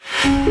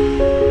ใน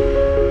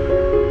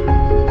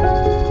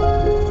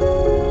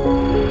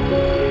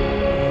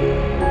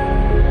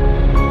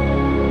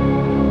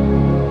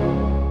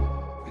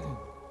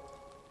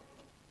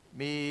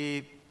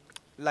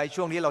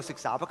วงนี้เราศึก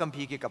ษาพระคัม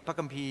ภีร์เกี่ยวกับพระ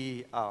คัมภีร์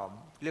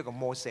เรื่องของ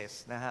โมเสส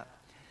นะฮะ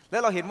และ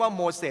เราเห็นว่าโ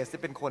มเสส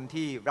เป็นคน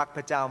ที่รักพ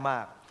ระเจ้ามา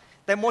ก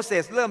แต่โมเส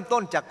สเริ่มต้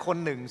นจากคน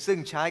หนึ่งซึ่ง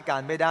ใช้กา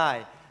รไม่ได้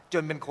จ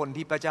นเป็นคน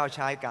ที่พระเจ้าใ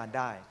ช้การไ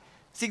ด้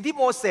สิ่งที่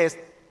โมเสส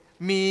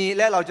มีแ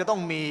ละเราจะต้อ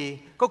งมี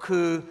ก็คื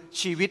อ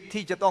ชีวิต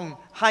ที่จะต้อง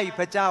ให้พ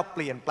ระเจ้าเป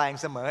ลี่ยนแปลง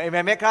เสมอเอเม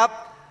นไหมครับ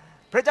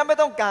พระเจ้าไม่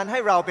ต้องการให้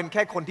เราเป็นแ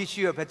ค่คนที่เ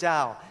ชื่อพระเจ้า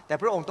แต่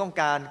พระองค์ต้อง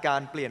การกา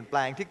รเปลี่ยนแปล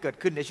งที่เกิด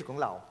ขึ้นในชีวิตของ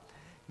เรา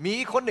มี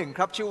คนหนึ่งค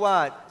รับชื่อว่า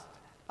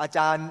อาจ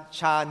ารย์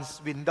ชาร์ลส์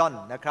วินดอน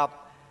นะครับ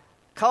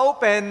เขา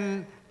เป็น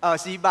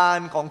สีบาน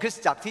ของคริสต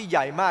จักรที่ให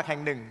ญ่มากแห่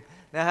งหนึ่ง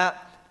นะฮะ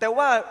แต่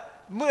ว่า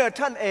เมื่อ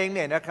ท่านเองเ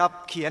นี่ยนะครับ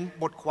เขียน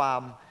บทควา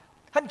ม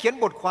ท่านเขียน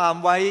บทความ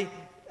ไว้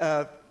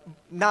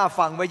น่า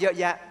ฟังไว้เยอะ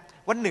แยะ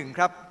วันหนึ่ง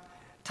ครับ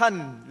ท่าน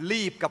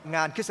รีบกับง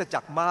านคริสตจั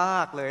กรมา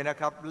กเลยนะ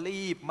ครับ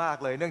รีบมาก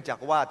เลยเนื่องจาก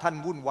ว่าท่าน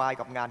วุ่นวาย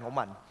กับงานของ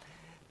มัน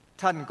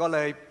ท่านก็เล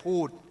ยพู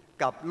ด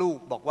กับลูก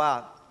บอกว่า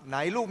ไหน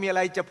ลูกมีอะไ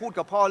รจะพูด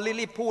กับพ่อ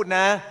รีบพูดน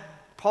ะ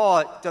พ่อ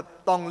จะ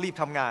ต้องรีบ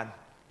ทำงาน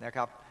นะค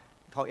รับ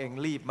เขาเอง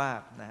รีบมา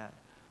กนะฮะ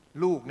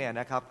ลูกเนี่ย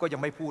นะครับก็ยั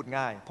งไม่พูด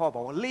ง่ายพ่อบ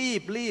อกว่ารี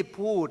บ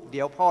พูดเ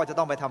ดี๋ยวพ่อจะ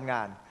ต้องไปทำง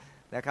าน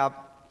นะครับ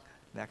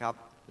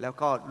แล้ว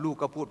ก็ลูก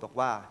ก็พูดบอก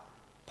ว่า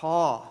พ่อ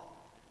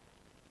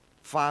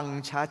ฟัง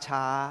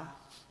ช้า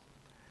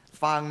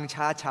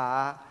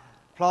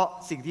เพราะ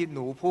สิ่งที่ห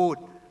นู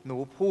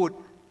พูด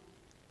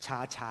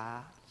ช้า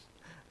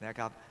นะค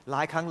รับหล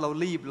ายครั้งเรา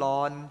รีบร้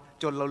อน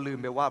จนเราลืม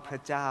ไปว่าพระ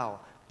เจ้า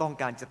ต้อง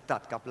การจะตรั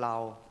สกับเรา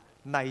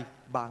ใน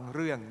บางเ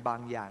รื่องบา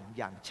งอย่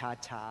าง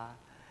ช้า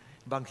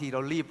บางทีเร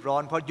ารีบร้อ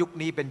นเพราะยุค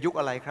นี้เป็นยุค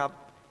อะไรครับ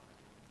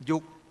ยุ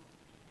ค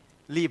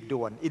รีบ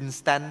ด่วน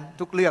instant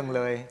ทุกเรื่องเ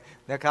ลย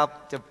นะครับ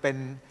จะเป็น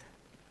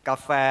กา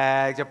แฟ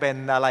จะเป็น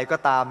อะไรก็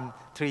ตาม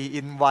3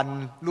 in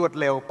 1รวด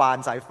เร็วปาน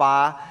สายฟ้า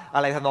อ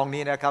ะไรทำนอง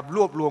นี้นะครับร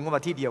วบรวมเข้าม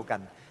าที่เดียวกั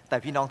นแต่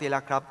พี่น้องที่รั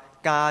กครับ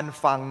การ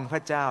ฟังพร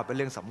ะเจ้าเป็นเ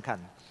รื่องสำคัญ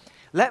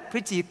และ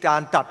วิธีกา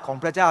รตรัสของ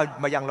พระเจ้า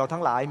มายังเราทั้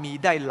งหลายมี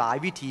ได้หลาย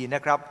วิธีน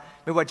ะครับ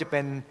ไม่ว่าจะเป็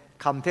น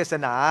คำเทศ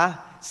นา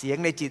เสียง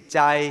ในจิตใจ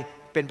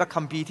เป็นพระ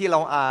คัมภีร์ที่เรา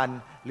อ่าน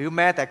หรือแ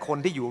ม้แต่คน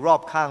ที่อยู่รอ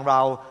บข้างเร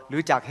าหรื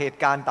อจากเหตุ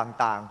การณ์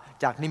ต่าง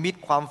ๆจากนิมิต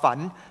ความฝัน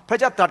พระ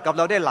เจ้าตรัสกับเ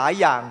ราได้หลาย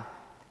อย่าง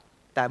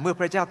แต่เมื่อ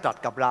พระเจ้าตรัส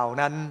กับเรา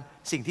นั้น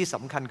สิ่งที่ส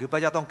ำคัญคือพร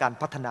ะเจ้าต้องการ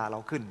พัฒนาเรา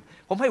ขึ้น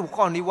ผมให้หัว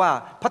ข้อนี้ว่า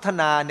พัฒ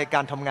นาในก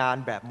ารทำงาน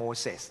แบบโม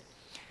เสส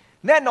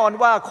แน่นอน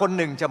ว่าคน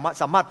หนึ่งจะ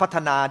สามารถพัฒ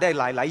นาได้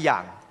หลายๆอย่า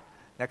ง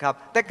นะครับ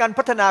แต่การ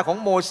พัฒนาของ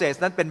โมเสส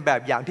นั้นเป็นแบ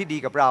บอย่างที่ดี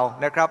กับเรา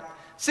นะครับ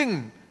ซึ่ง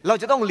เรา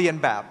จะต้องเรียน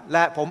แบบแล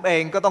ะผมเอ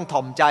งก็ต้องถ่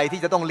อมใจ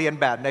ที่จะต้องเรียน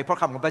แบบในพระ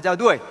คำของพระเจ้า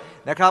ด้วย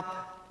นะครับ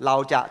เรา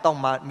จะต้อง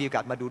มีโอก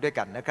าสมาดูด้วย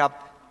กันนะครับ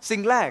สิ่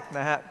งแรก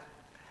นะฮะ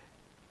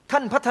ท่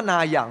านพัฒนา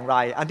อย่างไร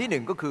อันที่ห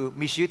นึ่งก็คือ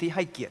มีชีวิตที่ใ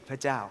ห้เกียรติพระ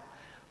เจ้า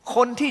ค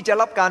นที่จะ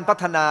รับการพั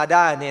ฒนาไ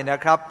ด้เนี่ยน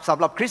ะครับสำ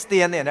หรับคริสเตี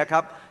ยนเนี่ยนะครั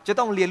บจะ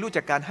ต้องเรียนรู้จ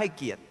ากการให้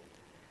เกียรติ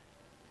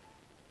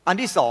อัน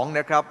ที่สอง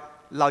นะครับ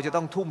เราจะ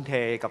ต้องทุ่มเท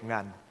กับงา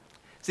น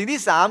สิ่ง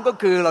ที่สามก็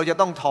คือเราจะ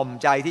ต้องถ่อม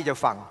ใจที่จะ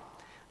ฟัง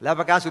และ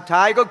ประการสุด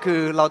ท้ายก็คือ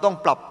เราต้อง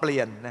ปรับเปลี่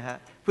ยนนะฮะ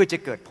เพื่อจะ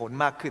เกิดผล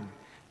มากขึ้น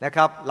นะค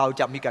รับเรา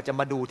จะมีการจะ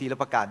มาดูทีละ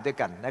ประการด้วย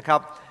กันนะครับ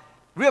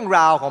เรื่องร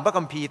าวของพระ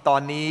คัมภีร์ตอ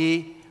นนี้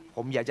ผ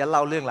มอยากจะเล่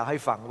าเรื่องราวให้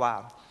ฟังว่า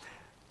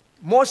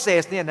โมเส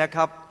สเนี่ยนะค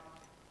รับ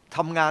ท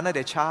ำงานตั้งแ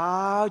ต่เช้า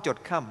จด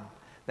ค่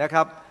ำนะค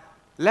รับ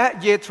และ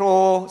เยโทร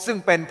ซึ่ง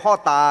เป็นพ่อ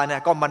ตาเนี่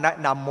ยก็มาแนะ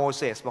นำโมเ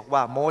สสบอกว่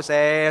าโมเส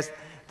ส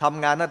ท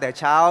ำงานตั้งแต่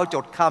เช้าจ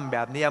ดค่ำแบ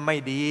บนี้ไม่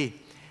ดี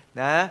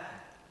นะ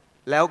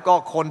แล้วก็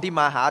คนที่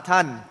มาหาท่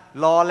าน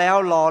รอแล้ว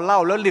รอเล่า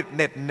แล้วเ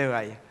หน็ดเหนื่อ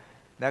ย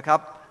นะครับ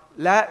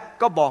และ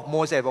ก็บอกโม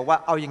เสสบอกว่า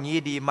เอาอย่างนี้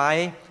ดีไหม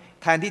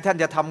แทนที่ท่าน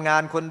จะทำงา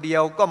นคนเดีย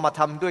วก็มา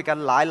ทำด้วยกัน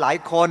หลาย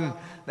คน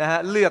นะฮะ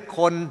เลือก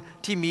คน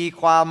ที่มี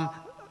ความ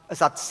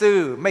สัตย์ซื่อ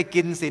ไม่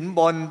กินสินบ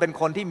นเป็น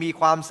คนที่มี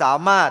ความสา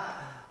มารถ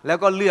แล้ว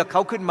ก็เลือกเข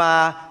าขึ้นมา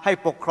ให้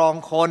ปกครอง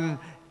คน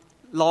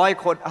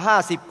100 คน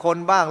50 คน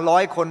บ้าง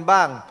100 คนบ้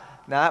าง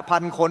นะ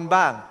1,000 คน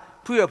บ้าง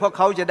เพื่อพวกเ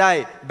ขาจะได้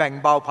แบ่ง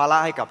เบาภาระ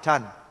ให้กับท่า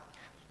น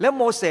แล้ว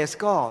โมเสส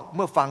ก็เ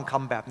มื่อฟังค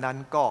ำแบบนั้น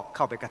ก็เ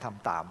ข้าไปกระท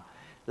ำตาม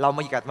เรา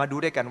มาดู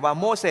ด้วยกันว่า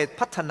โมเสส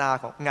พัฒนา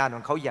ของงานข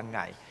องเขาอย่างไง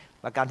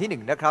ประการที่หนึ่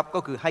งนะครับก็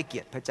คือให้เกี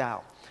ยรติพระเจ้า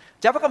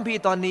จากพระคัมภี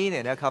ร์ตอนนี้เ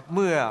นี่ยนะครับเ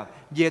มื่อ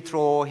เยโทร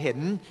เห็น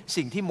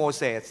สิ่งที่โม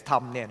เสสท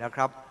ำเนี่ยนะค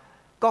รับ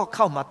ก็เ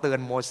ข้ามาเตือน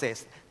โมเสส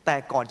แต่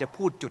ก่อนจะ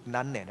พูดจุด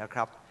นั้นเนี่ยนะค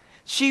รับ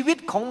ชีวิต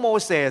ของโม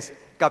เสส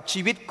กับ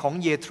ชีวิตของ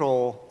เยโทร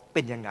เ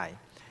ป็นยังไง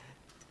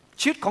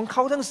ชีวิตของเข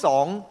าทั้งสอ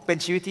งเป็น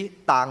ชีวิตที่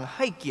ต่างใ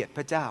ห้เกียรติ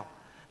พระเจ้า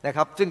นะค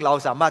รับซึ่งเรา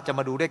สามารถจะ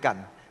มาดูด้วยกัน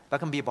พระ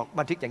คัมภีร์บอก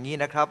บันทึกอย่างนี้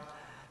นะครับ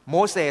โม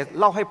เสส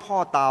เล่าให้พ่อ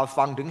ตา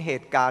ฟังถึงเห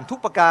ตุการณ์ทุก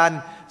ประการ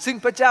ซึ่ง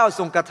พระเจ้าท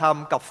รงกระท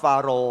ำกับฟา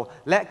โรห์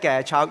และแก่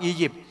ชาวอี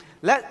ยิปต์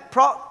และเพ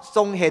ราะท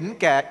รงเห็น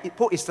แก่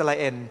พวกอิสรา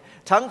เอล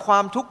ทั้งควา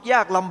มทุกข์ย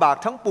ากลำบาก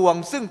ทั้งปวง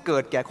ซึ่งเกิ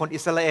ดแก่คนอิ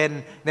สราเอล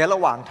ในระ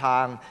หว่างทา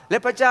งและ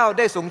พระเจ้าไ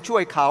ด้ทรงช่ว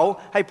ยเขา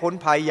ให้พ้น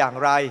ภัยอย่าง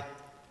ไร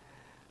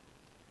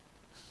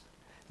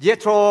เย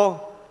โทร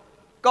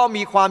ก็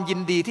มีความยิ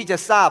นดีที่จะ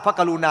ทราบพระ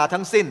กรุณา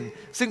ทั้งสิ้น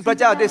ซึ่งพระ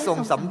เจ้าได้ทรง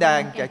สำแด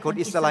งแก่คน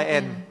อิสราเอ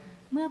ล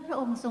เมื่อพระ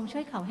องค์ทรงช่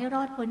วยเขาให้ร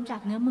อดพ้นจา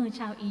กเงื้อมือ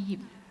ชาวอียิป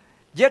ต์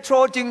เยโทร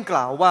จึงก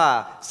ล่าวว่า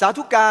สา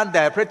ธุการแ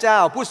ด่พระเจ้า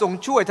ผู้ทรง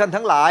ช่วยท่าน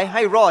ทั้งหลายใ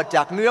ห้รอดจ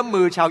ากเงื้อ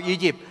มือชาวอี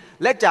ยิปต์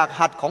และจาก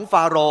หัตถ์ของฟ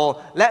าโรห์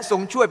และทร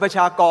งช่วยประช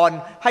ากร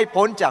ให้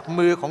พ้นจาก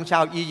มือของชา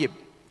วอียิปต์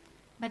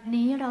บัด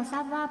นี้เราทรา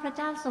บว่าพระเ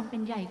จ้าทรงเป็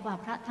นใหญ่กว่า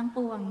พระทั้งป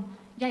วง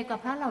ใหญ่กว่า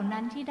พระเหล่า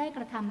นั้นที่ได้ก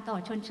ระทำต่อ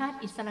ชนชาติ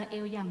อิสราเอ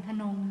ลอย่างท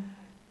นง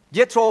เย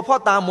โทรพ่อ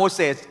ตาโมเส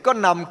สก็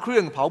นำเครื่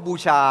องเผาบู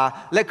ชา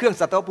และเครื่อง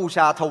สัตว์บูช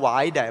าถวา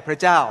ยแด่พระ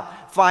เจ้า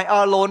ฝ่ายอ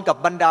าโรนกับ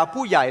บรรดา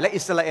ผู้ใหญ่และ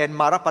อิสราเอล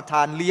มารับประท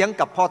านเลี้ยง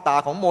กับพ่อตา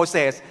ของโมเส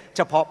สเ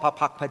ฉพาะพระ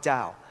พักพระเจ้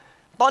า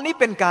ตอนนี้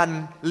เป็นการ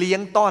เลี้ย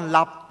งต้อน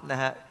รับน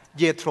ะฮะ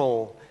เยโทร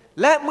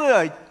และเมื่อ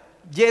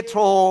เยโท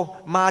ร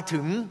มาถึ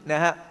งน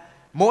ะฮะ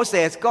โมเส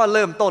สก็เ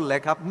ริ่มต้นเล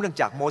ยครับเนื่อง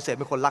จากโมเสส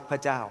เป็นคนรักพร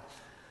ะเจ้า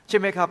ใช่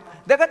ไหมครับ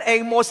ดังนั้นเอง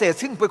โมเสส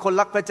ซึ่งเป็นคน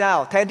รักพระเจ้า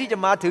แทนที่จะ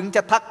มาถึงจ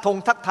ะ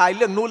ทักทายเ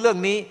รื่องนู้นเรื่อง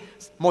นี้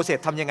โมเสส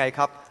ทำยังไงค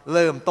รับเ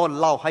ริ่มต้น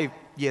เล่าให้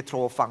เยโทร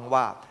ฟัง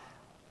ว่า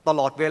ต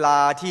ลอดเวลา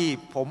ที่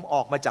ผมอ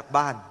อกมาจาก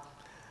บ้าน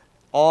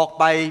ออก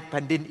ไปแ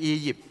ผ่นดินอี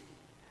ยิปต์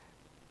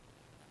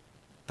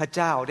พระเ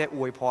จ้าได้อ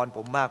วยพรผ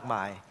มมากม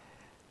าย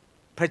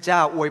พระเจ้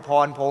าอวยพ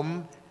รผม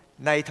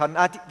ในฐาน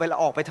ะที่เวลา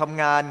ออกไปท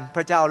ำงานพ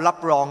ระเจ้ารับ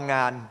รองง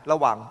านระ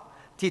หว่าง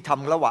ที่ท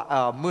ำระหว่าง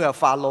เมื่อ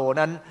ฟาโรห์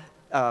นั้น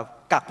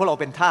กักพวกเรา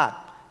เป็นทาส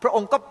พระอ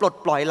งค์ก็ปลด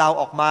ปล่อยเรา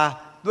ออกมา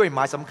ด้วยหม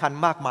ายสำคัญ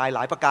มากมายหล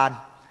ายประการ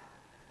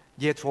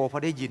เยโทรพอ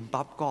ได้ยิน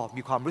ปั๊บก็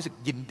มีความรู้สึก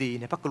ยินดี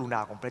ในพระกรุณา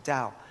ของพระเจ้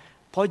า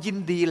พอยิน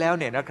ดีแล้ว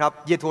เนี่ยนะครับ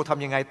เยโทรท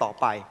ำยังไงต่อ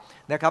ไป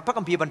นะครับพระ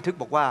คัมภีร์บันทึก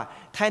บอกว่า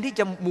แทนที่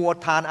จะมัว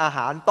ทานอาห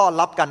ารต้อน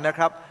รับกันนะค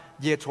รับ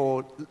เยโทร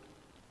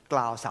ก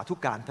ล่าวสาธุ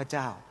การพระเ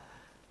จ้า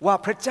ว่า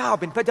พระเจ้า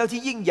เป็นพระเจ้า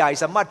ที่ยิ่งใหญ่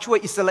สามารถช่วย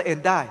อิสราเอล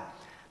ได้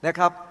นะค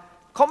รับ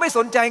เขาไม่ส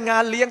นใจงา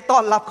นเลี้ยงต้อ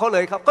นรับเขาเล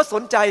ยครับก็ส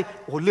นใจ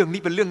โอ้เรื่อง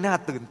นี้เป็นเรื่องน่า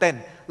ตื่นเต้น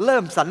เริ่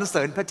มสรรเส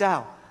ริญพระเจ้า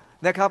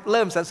นะครับเ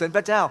ริ่มสรรเสริญพ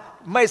ระเจ้า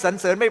ไม่สรร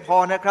เสริญไม่พอ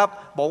นะครับ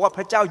บอกว่าพ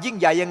ระเจ้ายิ่ง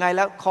ใหญ่ยังไงแ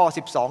ล้วข้อ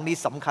12นี้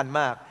สำคัญ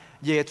มาก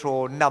เยโทร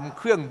นำเ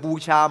ครื่องบู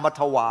ชามา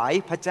ถวาย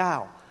พระเจ้า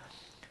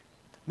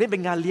นี่เป็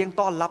นงานเลี้ยง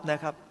ต้อนรับน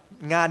ะครับ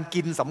งาน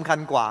กินสำคัญ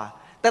กว่า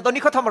แต่ตอน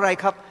นี้เขาทำอะไร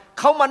ครับ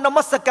เขามาน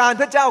มัสการ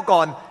พระเจ้าก่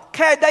อนแ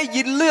ค่ได้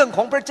ยินเรื่องข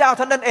องพระเจ้าเ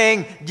ท่านั้นเอง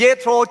เย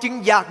โทรจึง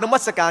อยากนมั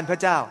สการพระ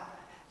เจ้า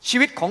ชี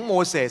วิตของโม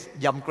เสส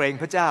ยำเกรง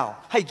พระเจ้า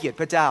ให้เกียรติ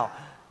พระเจ้า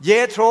เย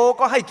โทร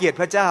ก็ให้เกียรติ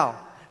พระเจ้า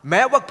แ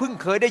ม้ว่าเพิ่ง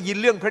เคยได้ยิน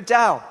เรื่องพระเ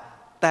จ้า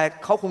แต่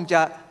เขาคงจ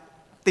ะ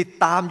ติด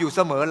ตามอยู่เส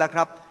มอแหละค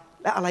รับ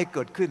และอะไรเ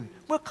กิดขึ้น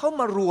เมื่อเขา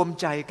มารวม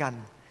ใจกัน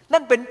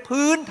นั่นเป็น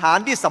พื้นฐาน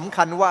ที่สำ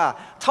คัญว่า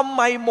ทำไ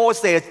มโม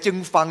เสสจึง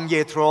ฟังเย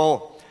โทร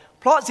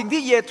เพราะสิ่ง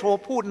ที่เยโทร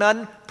พูดนั้น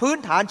พื้น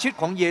ฐานชีวิต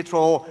ของเยโทร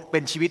เป็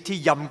นชีวิตที่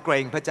ยำเกร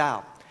งพระเจ้า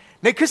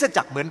ในคริสต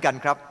จักรเหมือนกัน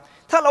ครับ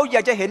ถ้าเราอย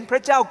ากจะเห็นพร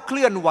ะเจ้าเค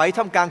ลื่อนไหว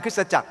ท่ามกลางคริส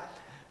ตจักร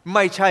ไ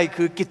ม่ใช่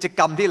คือกิจก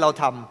รรมที่เรา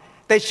ท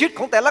ำแต่ชีวิตข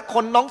องแต่ละค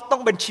นน้องต้อ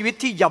งเป็นชีวิต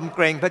ที่ยำเก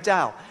รงพระเจ้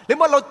าหรือเ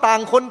มื่อเราต่า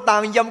งคนต่า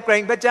งยำเกร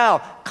งพระเจ้า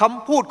ค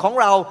ำพูดของ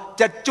เรา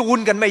จะจูน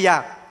กันไม่ยา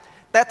ก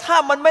แต่ถ้า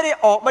มันไม่ได้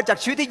ออกมาจาก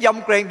ชีวิตที่ย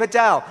ำเกรงพระเ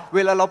จ้าเว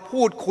ลาเรา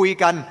พูดคุย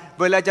กัน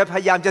เวลาจะพ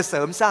ยายามจะเส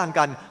ริมสร้าง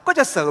กันก็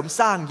จะเสริม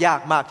สร้างยา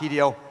กมากทีเดี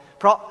ยว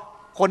เพราะ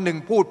คนหนึ่ง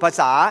พูดภา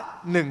ษา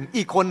หนึ่ง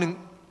อีกคนหนึ่ง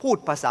พูด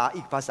ภาษา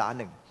อีกภาษาห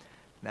นึ่ง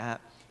นะฮะ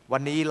วั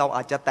นนี้เราอ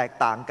าจจะแตก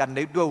ต่างกัน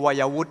ด้วยวั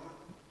ยวุฒิ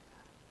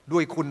ด้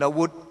วยคุณ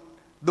วุฒิ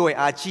ด้วย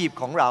อาชีพ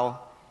ของเรา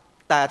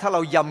แต่ถ้าเร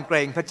ายำเกร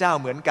งพระเจ้า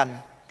เหมือนกัน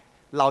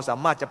เราสา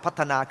มารถจะพั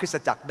ฒนาคริสต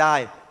จักรได้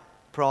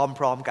พ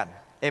ร้อมๆกัน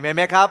เอเมนไห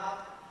มครับ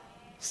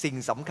สิ่ง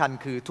สำคัญ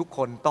คือทุกค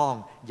นต้อง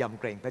ยำ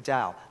เกรงพระเจ้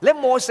าและ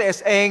โมเสส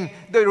เอง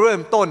ได้เริ่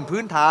มต้น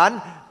พื้นฐาน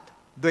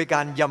โดยก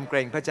ารยำเกร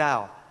งพระเจ้า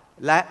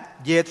และ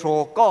เยโทร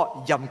ก็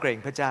ยำเกรง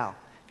พระเจ้า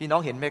พี่น้อ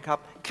งเห็นไหมครับ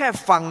แค่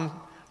ฟัง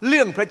เ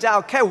รื่องพระเจ้า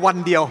แค่วัน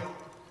เดียว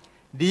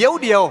เดีย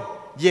ว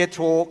เยโท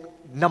ร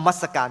นมั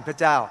สการพระ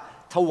เจ้า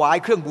ถวาย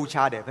เครื่องบูช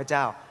าแด่พระเจ้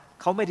า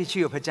เขาไม่ได้เ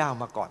ชื่อพระเจ้า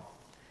มาก่อน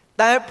แ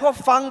ต่พอ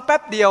ฟังแป๊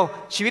บเดียว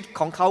ชีวิต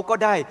ของเขาก็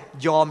ได้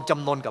ยอมจ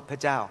ำนนกับพระ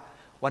เจ้า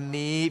วัน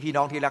นี้พี่น้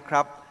องที่รักค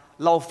รับ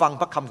เราฟัง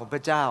พระคำของพร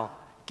ะเจ้า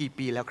กี่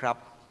ปีแล้วครับ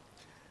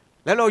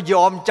แล้วเราย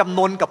อมจำน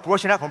นกับพระว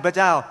จนะของพระเ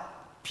จ้า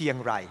เพียง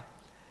ไร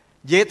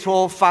เยโทร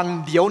ฟัง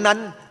เดี๋ยวนั้น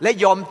และ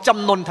ยอมจ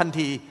ำนนทัน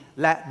ที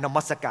และน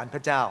มัสการพร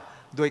ะเจ้า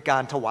โดยกา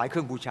รถวายเค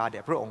รื่องบูชาแด่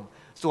พระองค์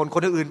ส่วนค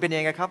นอื่นเป็น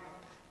ยังไงครับ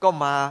ก็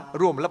มา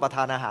ร่วมรับประท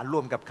านอาหารร่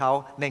วมกับเขา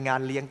ในงา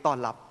นเลี้ยงต้อน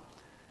รับ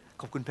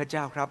ขอบคุณพระเจ้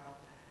าครับ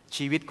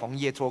ชีวิตของ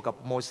เยโทรกับ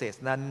โมเสส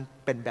นั้น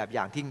เป็นแบบอ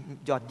ย่างที่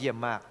ยอดเยี่ยม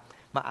มาก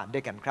มาอ่านด้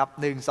วยกันครับ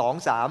1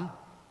 2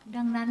 3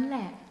ดังนั้นแหล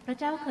ะพระ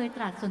เจ้าเคยต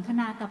รัสสนท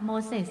นากับโม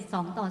เสส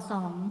2 ต่อ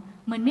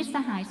 2เหมือนมิตรส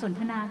หายสน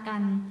ทนากั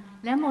น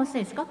และโมเส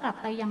สก็กลับ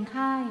ไปยัง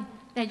ค่าย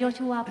แต่โย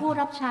ชูวาผู้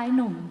รับใช้ห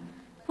นุ่ม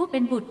ผู้เป็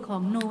นบุตรขอ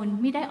งนูน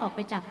ไม่ได้ออกไป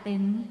จากเต็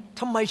นท์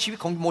ทำไมชีวิต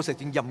ของโมเสส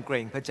จึงยำเกร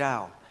งพระเจ้า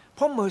เพ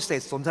ราะโมเส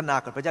สสนทนา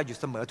กับพระเจ้าอยู่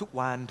เสมอทุก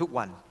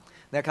วัน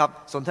นะครับ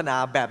สนทนา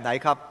แบบไหน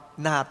ครับ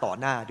หน้าต่อ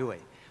หน้าด้วย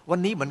วัน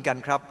นี้เหมือนกัน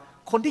ครับ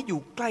คนที่อยู่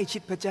ใกล้ชิ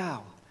ดพระเจ้า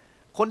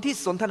คนที่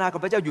สนทนากั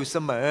บพระเจ้าอยู่เส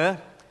มอ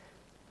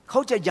เขา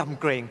จะย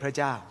ำเกรงพระ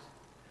เจ้า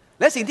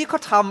และสิ่งที่เขา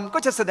ทำก็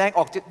จะแสดงอ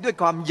อกด้วย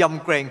ความย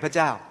ำเกรงพระเ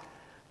จ้า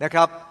นะค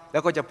รับแล้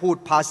วก็จะพูด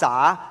ภาษา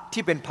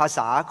ที่เป็นภาษ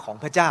าของ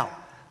พระเจ้า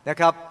นะ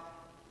ครับ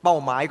เป้า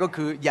หมายก็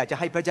คืออยากจะ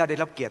ให้พระเจ้าได้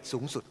รับเกียรติสู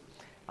งสุด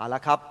เอาล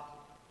ะครับ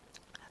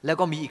แล้ว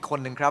ก็มีอีกคน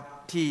หนึ่งครับ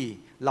ที่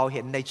เราเ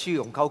ห็นในชื่อ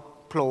ของเขา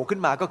โผล่ขึ้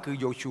นมาก็คือ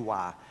โยชู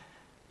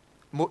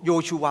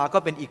วาก็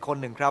เป็นอีกคน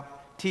หนึ่งครับ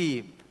ที่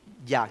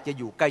อยากจะ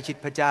อยู่ใกล้ชิด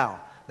พระเจ้า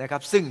นะครั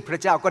บซึ่งพระ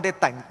เจ้าก็ได้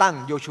แต่งตั้ง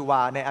โยชูว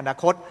าในอนา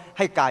คตใ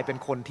ห้กลายเป็น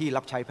คนที่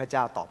รับใช้พระเจ้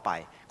าต่อไป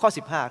ข้อ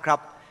15ครับ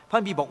พระ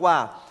คัมภีร์บอกว่า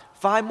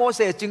ฝ่ายโมเ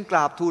สสจึงกร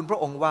าบทูลพระ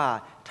องค์ว่า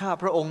ถ้า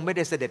พระองค์ไม่ไ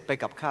ด้เสด็จไป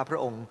กับข้าพระ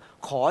องค์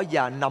ขออ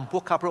ย่านำพ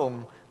วกข้าพระอง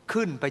ค์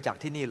ขึ้นไปจาก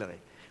ที่นี่เลย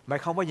หมาย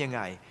ความว่ายังไ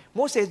งโม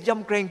เสสย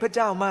ำเกรงพระเ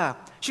จ้ามาก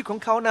ชีวิตของ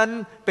เขานั้น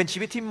เป็นชี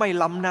วิตที่ไม่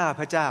ล้ำหน้า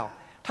พระเจ้า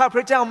ถ้าพ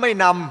ระเจ้าไม่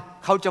น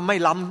ำเขาจะไม่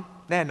ล้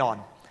ำแน่นอน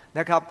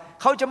นะครับ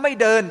เขาจะไม่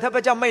เดินถ้าพ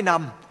ระเจ้าไม่น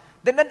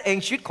ำดังนั้นเอง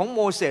ชีวิตของโม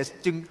เสส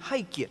จึงให้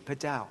เกียรติพระ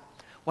เจ้า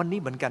วันนี้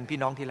เหมือนกันพี่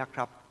น้องที่รักค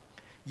รับ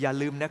อย่า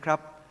ลืมนะครับ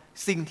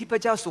สิ่งที่พร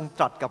ะเจ้าทรงต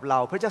รัสกับเรา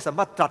พระเจ้าสา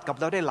มารถตรัสกับ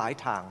เราได้หลาย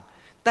ทาง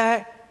แต่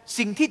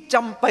สิ่งที่จ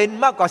ำเป็น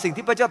มากกว่าสิ่ง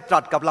ที่พระเจ้าตรั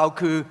สกับเรา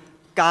คือ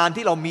การ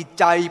ที่เรามี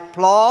ใจพ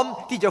ร้อม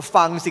ที่จะ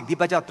ฟังสิ่งที่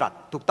พระเจ้าตรัส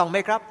ถูกต้องไหม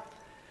ครับ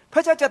พร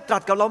ะเจ้าจะตรั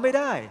สกับเราไม่ไ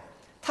ด้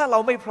ถ้าเรา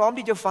ไม่พร้อม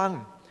ที่จะฟัง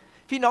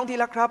พี่น้องที่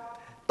รักครับ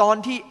ตอน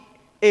ที่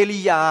เอ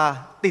ลียา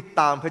ติด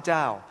ตามพระเจ้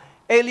า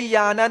เอลีย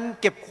านั้น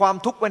เก็บความ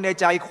ทุกข์ไว้ใน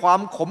ใจควา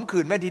มขม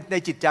ขื่นไว้ใน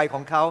จิตใจข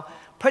องเขา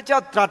พระเจ้า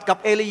ตรัสกับ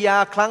เอลียา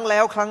ครั้งแล้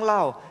วครั้งเล่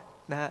า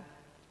นะฮะ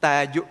แต่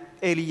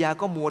เอลียา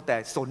ก็มัวแต่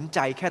สนใจ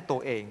แค่ตัว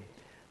เอง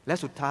และ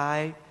สุดท้าย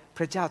พ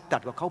ระเจ้าตรั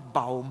สกับเขาเบ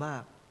ามา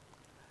ก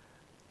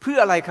เพื่อ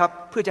อะไรครับ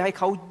เพื่อจะให้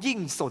เขายิ่ง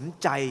สน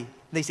ใจ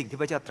ในสิ่งที่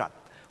พระเจ้าตรัส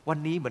วัน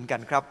นี้เหมือนกั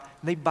นครับ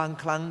ในบาง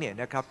ครั้งเนี่ย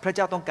นะครับพระเ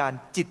จ้าต้องการ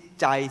จิต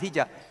ใจที่จ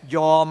ะย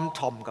อม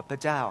ถ่อมกับพร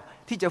ะเจ้า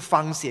ที่จะฟั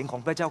งเสียงขอ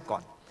งพระเจ้าก่อ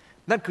น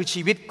นั่นคือ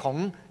ชีวิตของ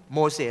โม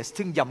เสส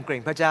ซึ่งยำเกร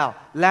งพระเจ้า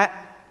และ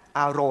อ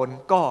าโรน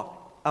ก็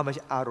ไม่ใ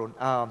ช่อาโรน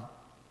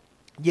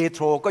เยโท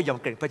รก็ย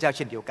ำเกรงพระเจ้าเ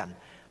ช่นเดียวกัน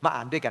มาอ่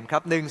านด้วยกันครั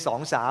บ1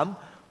 2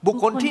 3บุค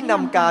คลที่น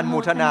ำการโม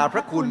ทนาพร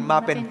ะคุณมา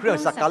เป็นเครื่อง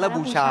สักการะ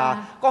บูชา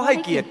ก็ให้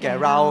เกียรติแก่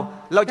เร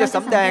าจะส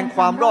ำแดงค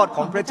วามรอดข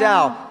องพระเจ้า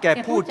แก่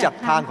ผู้จัด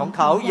ทางของเ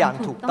ขาอย่าง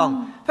ถูกต้อง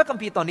พระคัม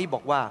ภีร์ตอนนี้บ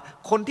อกว่า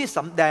คนที่ส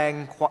ำแดง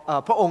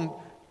พระองค์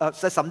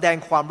จะสำแดง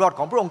ความรอดข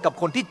องพระองค์กับ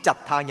คนที่จัด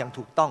ทางอย่าง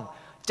ถูกต้อง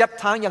จัด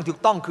ทางอย่างถูก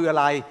ต้องคืออะ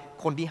ไร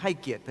คนที่ให้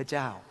เกียรติพระเ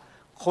จ้า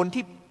คน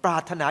ที่ปรา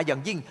รถนาอย่า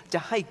งยิ่งจะ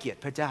ให้เกียรติ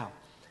พระเจ้า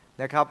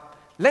นะครับ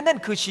และนั่น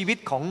คือชีวิต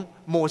ของ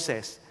โมเส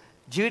ส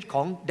ชีวิตข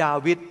องดา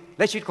วิดแ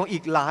ละชีวิตของอี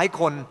กหลาย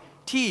คน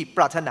ที่ป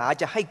รารถนา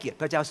จะให้เกียรติ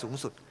พระเจ้าสูง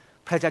สุด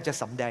พระเจ้าจะ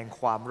สำแดง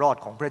ความรอด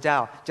ของพระเจ้า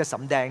จะส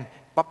ำแดง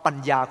ปัญ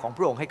ญาของพ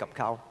ระองค์ให้กับเ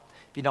ขา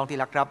พี่น้องที่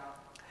รักครับ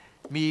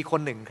มีค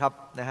นหนึ่งครับ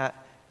นะฮะ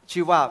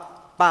ชื่อว่า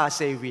ป้าเ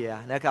ซเวีย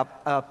นะครับ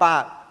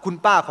คุณ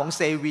ป้าของเ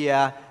ซเวีย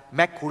แ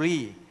มคคูรี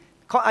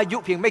เขาอายุ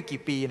เพียงไม่กี่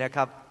ปีนะค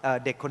รับ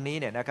เด็กคนนี้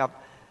เนี่ยนะครับ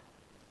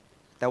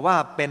แต่ว่า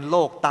เป็นโร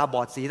คตาบ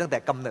อดสีตั้งแต่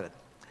กำเนิด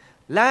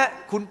และ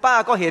คุณป้า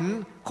ก็เห็น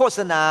โฆษ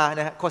ณา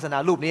นะฮะโฆษณา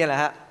รูปนี้แหล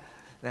ะฮะ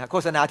โฆ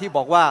ษณาที่บ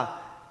อกว่า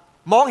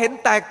มองเห็น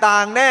แตกต่า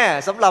งแน่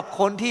สำหรับ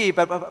คนที่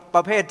ป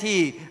ระเภทที่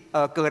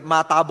เกิดมา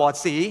ตาบอด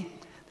สี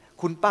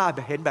คุณป้า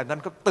เห็นแบบนั้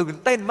นก็ตื่น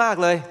เต้นมาก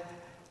เลย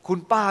คุณ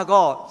ป้า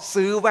ก็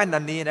ซื้อแว่น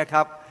อันนี้นะค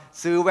รับ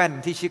ซื้อแว่น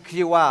ที่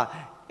ชื่อว่า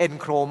เอ็น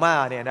โครมา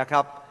เนี่ยนะค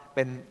รับเ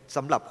ป็นส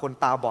ำหรับคน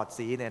ตาบอด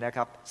สีเนี่ยนะค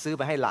รับซื้อไ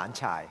ปให้หลาน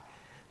ชาย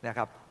นะค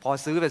รับพอ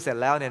ซื้อไปเสร็จ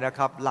แล้วเนี่ยนะค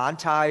รับหลาน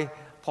ชาย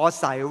พอ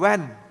ใส่แว่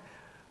น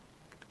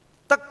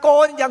ตะโก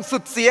นอย่างสุ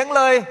ดเสียง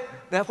เลย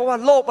นะเพราะว่า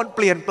โลกมันเป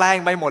ลี่ยนแปลง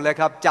ไปหมดเลย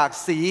ครับจาก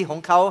สีของ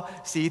เขา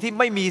สีที่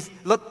ไม่มี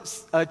รส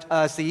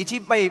สีที่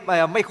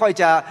ไม่ค่อย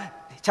จะ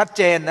ชัดเ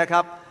จนนะค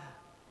รับ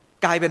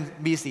กลายเป็น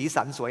มีสี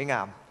สันสวยง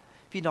าม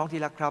พี่น้องที่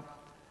รักครับ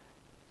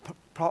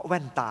เพราะแว่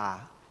นตา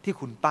ที่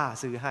คุณป้า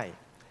ซื้อให้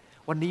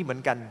วันนี้เหมือ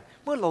นกัน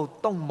เมื่อเรา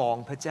ต้องมอง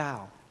พระเจ้า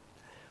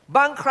บ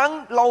างครั้ง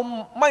เรา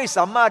ไม่ส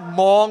ามารถ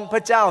มองพร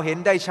ะเจ้าเห็น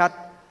ได้ชัด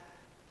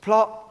เพรา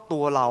ะตั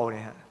วเราเ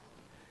นี่ย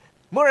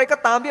เมื่อไรก็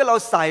ตามที่เรา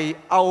ใส่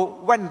เอา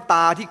แว่นต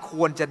าที่ค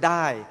วรจะไ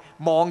ด้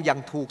มองอย่าง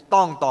ถูก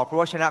ต้องต่อพระ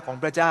วจนะของ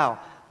พระเจ้า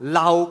เ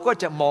ราก็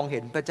จะมองเห็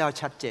นพระเจ้า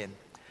ชัดเจน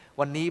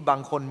วันนี้บาง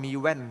คนมี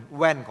แ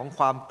ว่นของค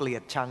วามเกลีย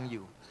ดชังอ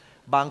ยู่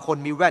บางคน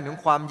มีแว่นของ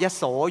ความย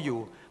โสอยู่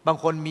บาง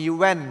คนมี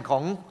แว่นขอ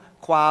ง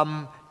ความ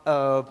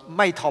ไ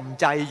ม่ถ่อม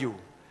ใจอยู่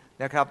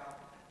นะครับ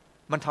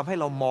มันทำให้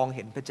เรามองเ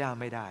ห็นพระเจ้า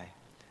ไม่ได้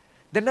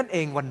ดังนั้นเอ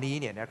งวันนี้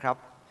เนี่ยนะครับ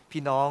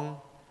พี่น้อง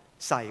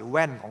ใส่แ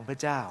ว่นของพระ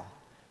เจ้า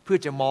เพื่อ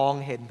จะมอง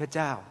เห็นพระเ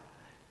จ้า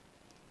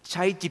ใ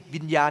ช้จิต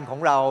วิญญาณของ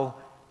เรา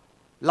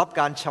รับ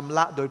การชำร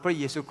ะโดยพระ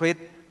เยซูคริส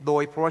ต์โด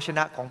ยพระวจน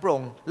ะของพระอ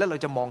งค์และเรา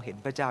จะมองเห็น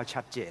พระเจ้า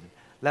ชัดเจน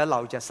และเรา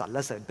จะสรร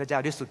เสริญพระเจ้า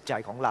ด้วยสุดใจ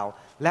ของเรา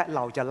และเร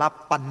าจะรับ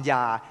ปัญญ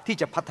าที่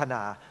จะพัฒน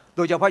าโ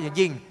ดยเฉพาะอย่าง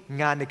ยิ่ง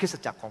งานในคริสต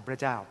จักรของพระ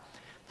เจ้า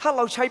ถ้าเ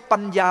ราใช้ปั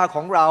ญญาข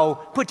องเรา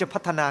เพื่อจะพั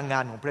ฒนางา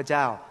นของพระเ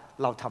จ้า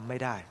เราทำไม่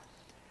ได้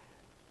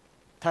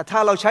ถ้า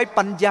เราใช้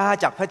ปัญญา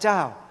จากพระเจ้า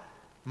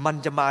มัน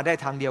จะมาได้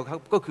ทางเดียวครับ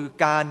ก็คือ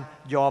การ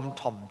ยอม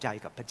ถ่อมใจ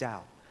กับพระเจ้า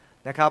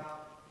นะครับ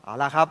เอา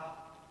ล่ะครับ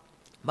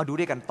มาดู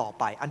ด้วยกันต่อ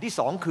ไปอันที่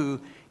สองคือ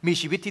มี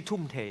ชีวิตที่ทุ่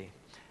มเท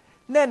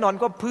แน่นอน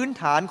ก็พื้น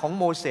ฐานของ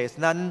โมเสส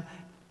นั้น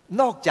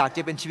นอกจากจ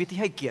ะเป็นชีวิตที่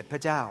ให้เกียรติพร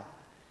ะเจ้า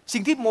สิ่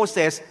งที่โมเส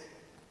ส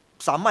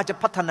สามารถจะ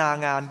พัฒนา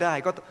งานได้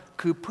ก็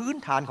คือพื้น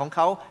ฐานของเข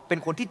าเป็น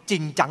คนที่จริ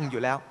งจังอ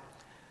ยู่แล้ว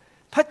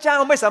พระเจ้า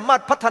ไม่สามาร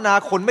ถพัฒนา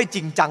คนไม่จ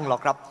ริงจังหรอ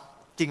กครับ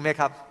จริงไหม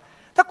ครับ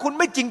ถ้าคุณ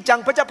ไม่จริงจัง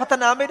พระเจ้าพัฒ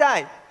นาไม่ได้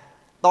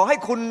ต่อให้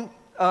คุณ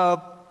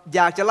อ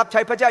ยากจะรับใ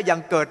ช้พระเจ้าอย่า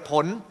งเกิดผ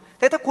ล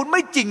แต่ถ้าคุณไ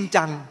ม่จริง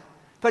จัง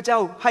พระเจ้า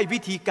ให้วิ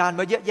ธีการ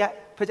มาเยอะแยะ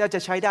พระเจ้าจะ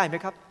ใช้ได้ไหม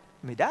ครับ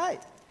ไม่ได้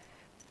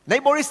ใน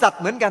บริษัท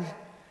เหมือนกัน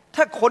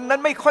ถ้าคนนั้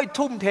นไม่ค่อย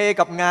ทุ่มเท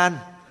กับงาน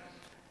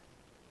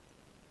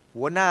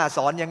หัวหน้าส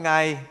อนยังไง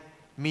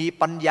มี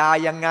ปัญญา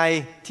ยังไง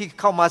ที่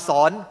เข้ามาส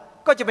อน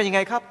ก็จะเป็นยังไง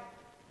ครับ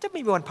จะไ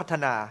ม่มีวันพัฒ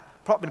นา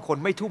เพราะเป็นคน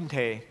ไม่ทุ่มเท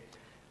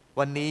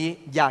วันนี้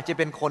อยากจะเ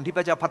ป็นคนที่พ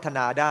ระเจ้าพัฒน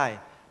าได้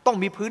ต้อง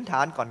มีพื้นฐ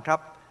านก่อนครับ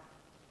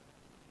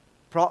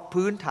เพราะ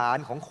พื้นฐาน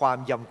ของความ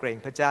ยำเกรง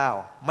พระเจ้า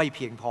ไม่เ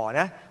พียงพอ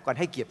นะก่อน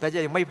ให้เกียรติพระเจ้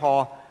ายังไม่พอ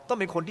ต้อง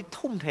เป็นคนที่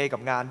ทุ่มเทกั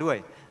บงานด้วย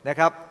นะค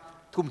รับ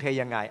ทุ่มเท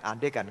ยังไงอ่าน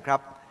ด้วยกันครับ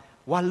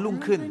วันรุ่ง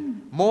ขึ้น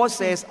โมเ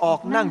สสออก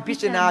นั่งพิ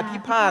จารณาพิ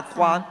พากษ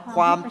าค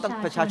วามตั้ง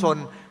ประชาชน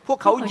พวก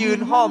เขายืน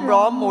ห้อม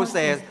ล้อมโมเส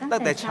สตั้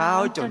งแต่เช้า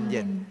จนเ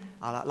ย็น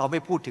เอาละเราไม่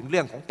พูดถึงเรื่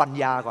องของปัญ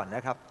ญาก่อนน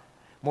ะครับ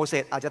โมเส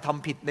สอาจจะท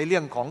ำผิดในเรื่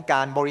องของก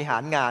ารบริหา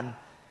รงาน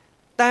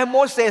แต่โม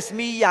เสส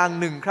มีอย่าง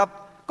หนึ่งครับ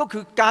ก็คื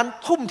อการ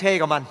ทุ่มเท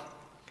กับมัน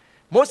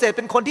โมเสสเ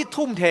ป็นคนที่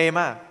ทุ่มเท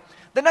มาก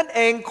ดังนั้นเอ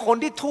งคน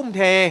ที่ทุ่มเ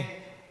ท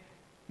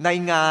ใน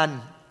งาน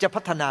จะ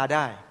พัฒนาไ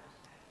ด้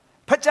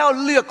พระเจ้า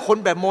เลือกคน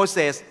แบบโมเส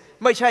ส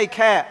ไม่ใช่แ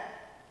ค่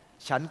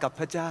ฉันกับ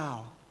พระเจ้า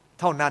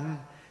เท่านั้น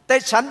แต่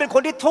ฉันเป็นค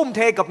นที่ทุ่มเ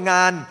ทกับง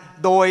าน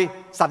โดย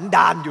สันด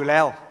านอยู่แล้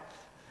ว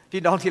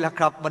พี่น้องที่รัก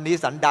ครับวันนี้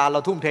สันดานเรา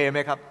ทุ่มเทไห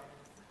มครับ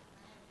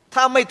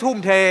ถ้าไม่ทุ่ม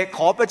เทข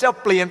อพระเจ้า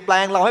เปลี่ยนแปล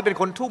งเราให้เป็น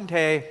คนทุ่มเท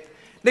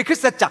ในคริ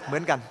สตจักรเหมื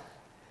อนกัน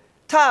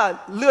ถ้า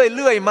เ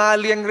รื่อยๆมา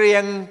เรีย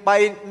งไ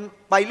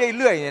ป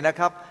เรื่อยๆเนี่ยนะ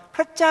ครับพ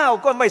ระเจ้า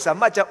ก็ไม่สา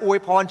มารถจะอวย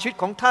พรชีวิต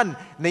ของท่าน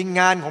ใน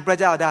งานของพระ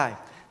เจ้าได้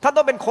ท่าน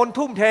ต้องเป็นคน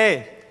ทุ่มเท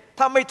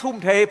ถ้าไม่ทุ่ม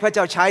เทพระเ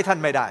จ้าใช้ท่าน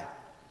ไม่ได้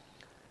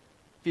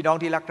พี่น้อง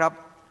ที่รักครับ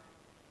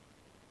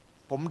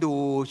ผมดู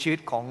ชีวิต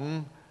ของ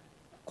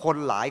คน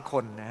หลายค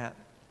นนะฮะ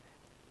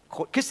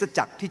คริสต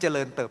จักรที่เจ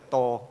ริญเติบโต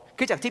ค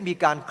ริสตจักรที่มี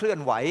การเคลื่อน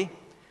ไหว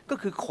ก็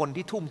คือคน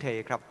ที่ทุ่มเท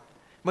ครับ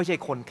ไม่ใช่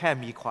คนแค่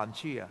มีความ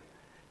เชื่อ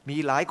มี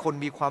หลายคน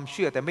มีความเ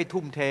ชื่อแต่ไม่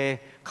ทุ่มเท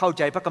เข้าใ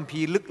จพระคัม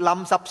ภีร์ลึกล้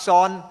ำซับซ้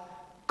อน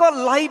ก็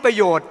ไร้ประ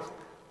โยชน์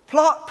เพร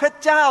าะพระ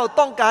เจ้า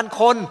ต้องการ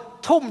คน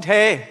ทุ่มเท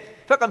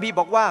พระคัมภีร์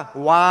บอกว่า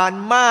หวาน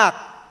มาก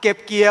เก็บ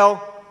เกี่ยว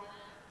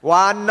หว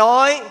านน้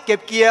อยเก็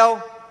บเกี่ยว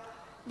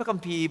พระคัม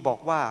ภีร์บอก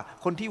ว่า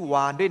คนที่หว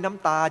านด้วยน้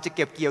ำตาจะเ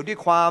ก็บเกี่ยวด้วย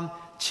ความ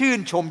ชื่น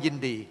ชมยิน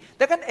ดีแ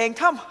ต่กันเอง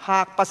ถ้าห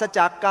ากปราศจ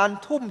ากการ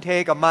ทุ่มเท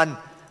กับมัน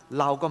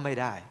เราก็ไม่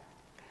ได้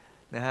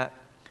นะฮะ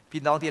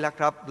พี่น้องที่รัก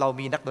ครับเรา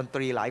มีนักดนต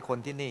รีหลายคน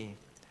ที่นี่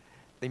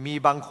แต่มี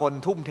บางคน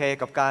ทุ่มเท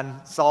กับการ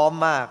ซ้อม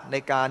มากใน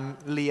การ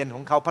เรียนข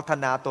องเขาพัฒ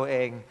นาตัวเอ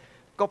ง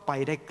ก็ไป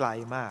ได้ไกล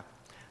มาก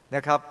น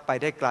ะครับไป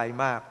ได้ไกล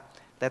มาก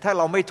แต่ถ้าเ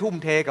ราไม่ทุ่ม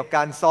เทกับก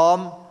ารซ้อม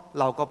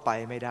เราก็ไป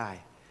ไม่ได้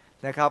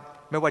นะครับ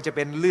ไม่ว่าจะเ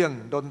ป็นเรื่อง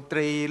ดนต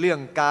รีเรื่อง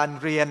การ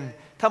เรียน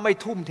ถ้าไม่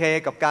ทุ่มเท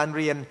กับการเ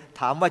รียน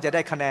ถามว่าจะไ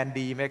ด้คะแนน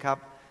ดีไหมครับ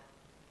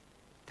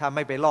ถ้าไ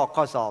ม่ไปลอก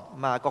ข้อสอบ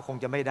มาก็คง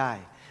จะไม่ได้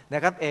น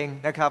ะครับเอง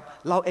นะครับ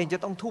เราเองจะ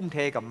ต้องทุ่มเท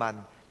กับมัน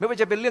ไม่ว่า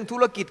จะเป็นเรื่องธุ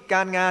รกิจก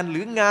ารงานหรื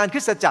องานค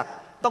ริสตจักร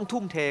ต้อง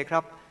ทุ่มเทครั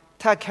บ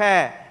ถ้าแค่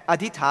อ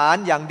ธิษฐาน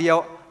อย่างเดียว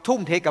ทุ่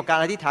มเทกับการ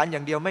อธิษฐานอย่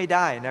างเดียวไม่ไ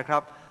ด้นะครั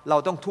บเรา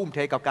ต้องทุ่มเท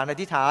กับการอ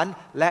ธิษฐาน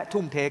และ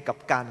ทุ่มเทกับ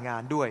การงา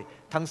นด้วย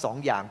ทั้งสอง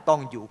อย่างต้อ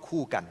งอยู่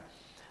คู่กัน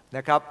น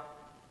ะครับ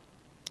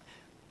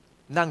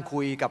นั่งคุ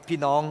ยกับพี่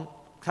น้อง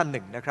ท่านห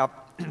นึ่งนะครับ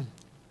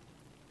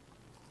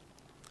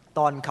ต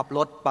อนขับร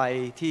ถไป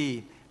ที่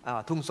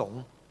ทุ่งสง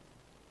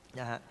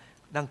นะฮะ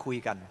นั่งคุย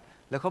กัน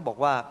แล้วเขาบอก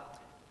ว่า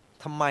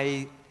ทำไม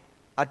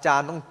อาจาร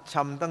ย์ต้องท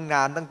ำตั้งง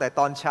านตั้งแต่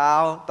ตอนเช้า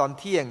ตอน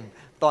เที่ยง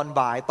ตอน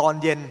บ่ายตอน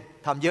เย็น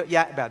ทำเยอะแย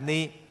ะแบบ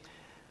นี้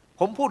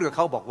ผมพูดกับเข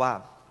าบอกว่า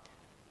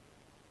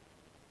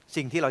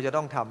สิ่งที่เราจะ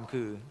ต้องทำ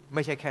คือไ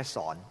ม่ใช่แค่ส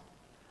อน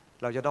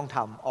เราจะต้องท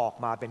ำออก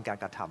มาเป็นการ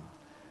กระท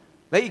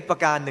ำและอีกประ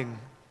การหนึ่ง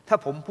ถ้า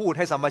ผมพูดใ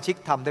ห้สมาชิก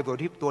ทำใน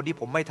ตัวที่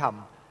ผมไม่ท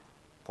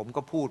ำผม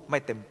ก็พูดไม่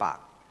เต็มปาก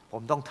ผ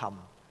มต้องท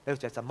ำแล้ว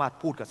จะสามารถ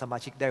พูดกับสมา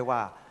ชิกได้ว่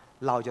า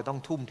เราจะต้อง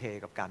ทุ่มเท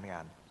กับการงา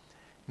น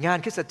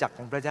คริสตจักรข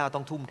องพระเจ้าต้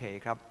องทุ่มเท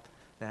ครับ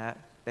นะฮะ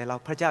แต่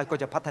พระเจ้าก็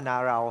จะพัฒนา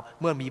เรา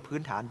เมื่อมีพื้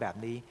นฐานแบบ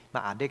นี้มา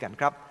อ่านด้วยกัน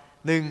ครับ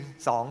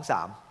1 2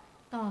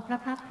 3ต่อพระ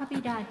พักตร์พระบิ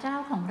ดาเจ้า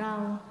ของเรา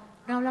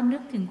รำลึ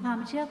กถึงความ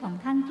เชื่อของ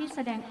ท่านที่แส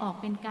ดงออก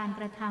เป็นการ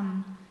กระท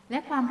ำและ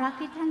ความรัก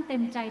ที่ท่านเต็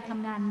มใจท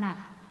ำงานหนัก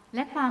แล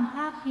ะความภ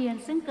าคเพียร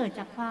ซึ่งเกิดจ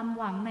ากความ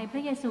หวังในพร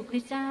ะเยซูคริ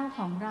สต์เจ้าข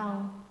องเรา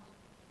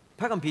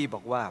พระคัมภีร์บ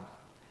อกว่า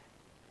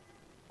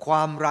คว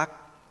ามรัก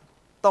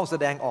ต้องแส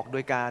ดงออกโด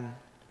ยการ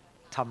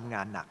ทำง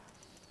านหนัก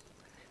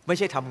ไม่ใ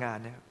ช่ทำงาน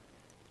นะ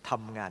ท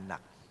ำงานหนั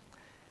ก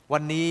วั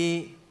นนี้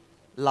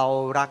เรา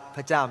รักพ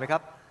ระเจ้าไหมครั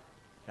บ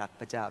รัก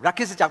พระเจ้ารัก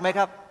คริสตจักรไหมค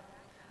รับ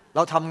เร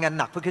าทำงาน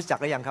หนักเพื่อคริสตจัก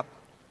รหรือยังครับ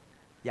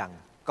ยัง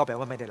ก็แปล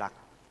ว่าไม่ได้รัก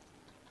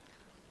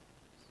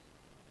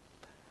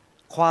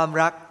ความ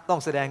รักต้อ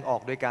งแสดงออ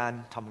กโดยการ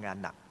ทำงาน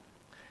หนัก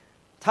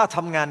ถ้าท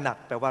ำงานหนัก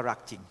แปลว่ารัก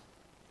จริง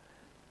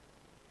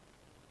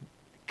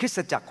คริสต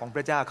จักรของพ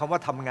ระเจ้าคำว่า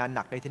ทำงานห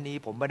นักในที่นี้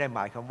ผมไม่ได้หม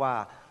ายความว่า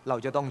เรา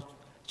จะต้อง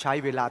ใช้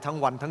เวลาทั้ง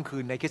วันทั้งคื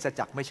นในคริสต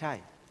จักรไม่ใช่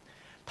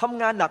ท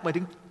ำงานหนักหมาย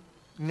ถึง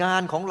งา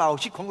นของเรา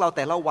ชีวิตของเราแ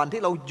ต่ละวัน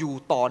ที่เราอยู่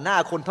ต่อหน้า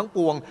คนทั้งป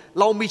วง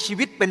เรามีชี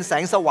วิตเป็นแส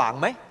งสว่าง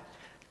ไหม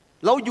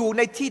เราอยู่ใ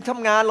นที่ท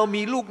ำงานเรา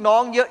มีลูกน้อ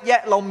งเยอะแย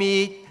ะเรามี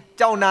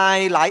เจ้านาย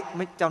หลายไ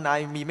ม่เจ้านาย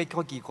มีไม่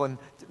ค่อยกี่คน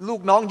ลู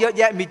กน้องเยอะ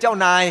แยะมีเจ้า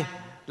นาย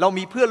เรา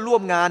มีเพื่อนร่ว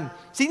มงาน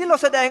สิ่งที่เรา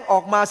แสดงออ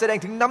กมาแสดง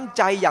ถึงน้ำใ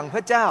จอย่างพร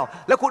ะเจ้า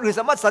และคนอื่น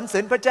สามารถสรรเสริ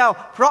ญพระเจ้า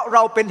เพราะเร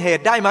าเป็นเห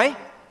ตุได้ไหม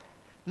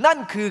นั่น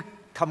คือ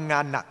ทำงา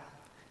นหนัก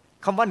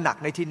คำว่าหนัก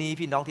ในที่นี้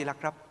พี่น้องที่รัก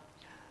ครับ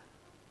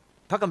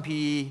พระคัม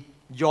ภีร์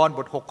ยอห์นบ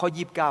ท6ข้อ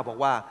29บอก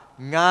ว่า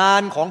งา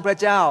นของพระ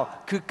เจ้า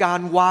คือกา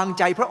รวาง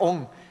ใจพระอง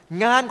ค์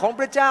งานของ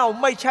พระเจ้า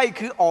ไม่ใช่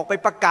คือออกไป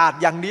ประกาศ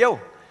อย่างเดียว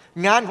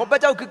งานของพระ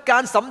เจ้าคือกา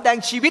รสำแดง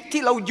ชีวิต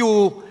ที่เราอยู่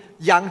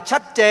อย่างชั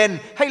ดเจน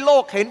ให้โล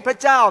กเห็นพระ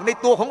เจ้าใน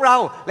ตัวของเรา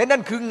และนั่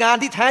นคืองาน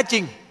ที่แท้จริ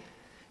ง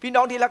พี่น้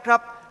องที่รักครั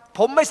บผ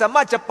มไม่สาม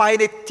ารถจะไป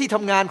ในที่ท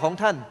ำงานของ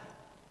ท่าน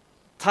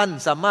ท่าน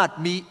สามารถ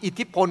มีอิท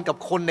ธิพลกับ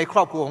คนในคร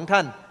อบครัวของท่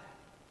าน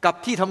กับ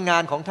ที่ทำงา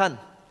นของท่าน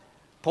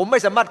ผมไม่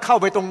สามารถเข้า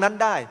ไปตรงนั้น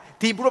ได้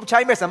ทีมผู้รับใช้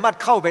ไม่สามารถ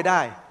เข้าไปไ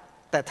ด้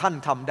แต่ท่าน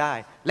ทำได้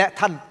และ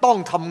ท่านต้อง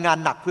ทำงาน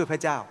หนักเพื่อพร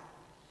ะเจ้า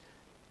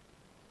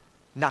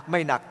หนักไม่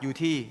หนักอยู่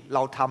ที่เร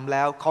าทำแ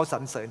ล้วเขาสร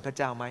รเสริญพระ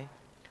เจ้าไหม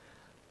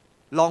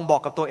ลองบอ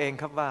กกับตัวเอง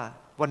ครับว่า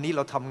วันนี้เร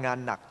าทำงาน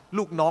หนัก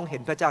ลูกน้องเห็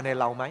นพระเจ้าใน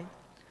เราไหม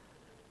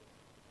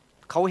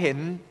เขาเห็น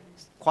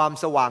ความ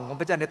สว่างของ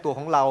พระเจ้าในตัวข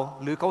องเรา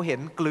หรือเขาเห็น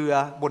เกลือ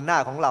บนหน้า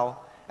ของเรา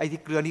ไอ้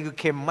ที่เกลือนี่คือ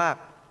เค็มมาก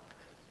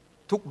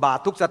ทุกบาท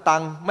ทุกสตั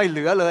งค์ไม่เห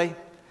ลือเลย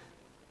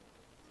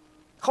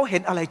เขาเห็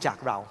นอะไรจาก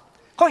เรา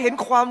เขาเห็น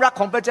ความรัก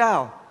ของพระเจ้า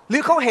หรื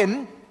อเขาเห็น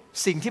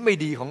สิ่งที่ไม่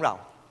ดีของเรา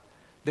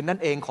ดังนั้น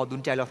เองขอดุ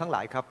ลใจเราทั้งหล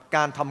ายครับก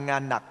ารทำงา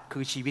นหนักคื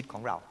อชีวิตขอ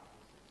งเรา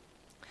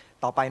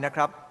ต่อไปนะค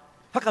รับ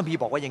พระคัมภีร์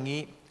บอกว่าอย่าง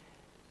นี้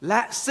แล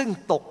ะซึ่ง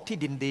ตกที่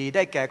ดินดีไ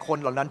ด้แก่คน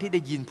เหล่านั้นที่ได้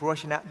ยินพระว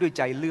จนะด้วยใ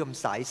จเลื่อม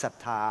ใสศรัท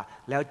ธา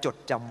แล้วจด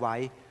จำไว้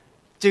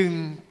จึง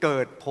เกิ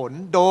ดผล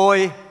โดย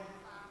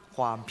ค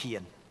วามเพีย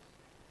ร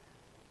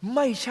ไ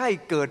ม่ใช่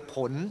เกิดผ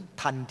ล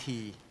ทันที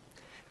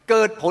เ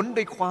กิดผลโด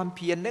ยความเ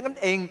พียรนั่น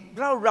เอง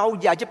เรา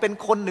อยากจะเป็น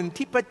คนหนึ่ง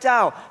ที่พระเจ้า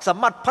สา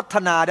มารถพัฒ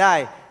นาได้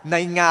ใน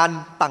งาน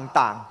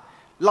ต่าง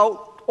ๆเรา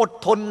อด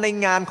ทนใน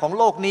งานของ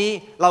โลกนี้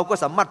เราก็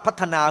สามารถพั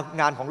ฒนา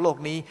งานของโลก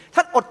นี้ถ้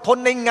าอดทน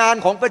ในงาน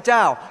ของพระเจ้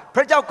าพ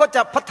ระเจ้าก็จ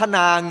ะพัฒน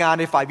างาน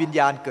ในฝ่ายวิญญ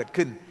าณเกิด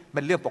ขึ้นเ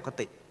ป็นเรื่องปก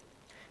ติ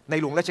ใน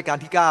หลวงรัชกาล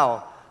ที่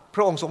9พ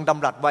ระองค์ทรงด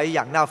ำรัสไว้อ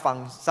ย่างน่าฟัง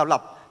สำหรั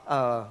บ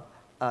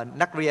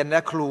นักเรียนแล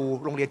ะครู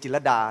โรงเรียนจิตรล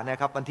ดานะ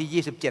ครับวัน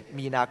ที่27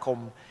มีนาคม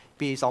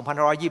ปี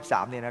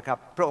2523เนี่ยนะครับ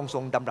พระองค์ทร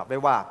งดำรัสไว้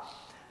ว่า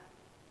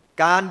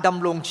การด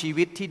ำรงชี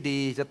วิตที่ดี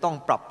จะต้อง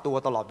ปรับตัว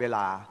ตลอดเวล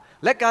า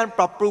และการป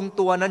รับปรุง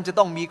ตัวนั้นจะ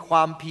ต้องมีคว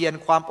ามเพียร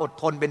ความอด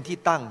ทนเป็นที่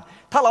ตั้ง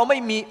ถ้าเราไ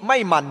ม่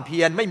หมั่นเพี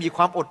ยรไม่มีค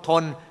วามอดท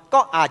นก็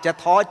อาจจะ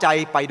ท้อใจ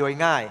ไปโดย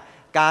ง่าย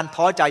การ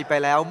ท้อใจไป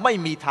แล้วไม่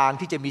มีทาง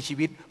ที่จะมีชี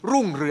วิต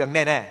รุ่งเรืองแ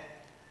น่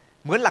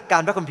ๆเหมือนหลักกา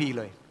รพระคัมภีร์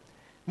เลย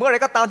เมื่อไร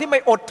ก็ตามที่ไม่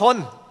อดทน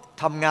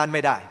ทำงานไ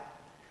ม่ได้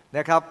น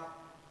ะครับ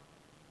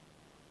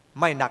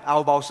ไม่หนักเอา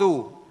เบาสู้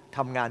ท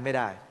ำงานไม่ไ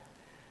ด้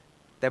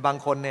แต่บาง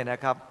คนเนี่ยน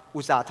ะครับ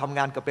อุตส่าห์ทำง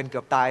านเกือบเป็นเกื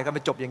อบตายก็ไ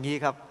ม่จบอย่างนี้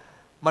ครับ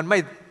มัน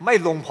ไม่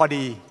ลงพอ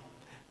ดี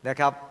นะ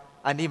ครับ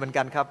อันนี้เหมือน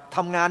กันครับท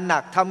ำงานหนั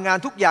กทำงาน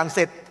ทุกอย่างเส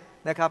ร็จ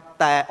นะครับ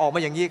แต่ออกมา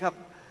อย่างนี้ครับ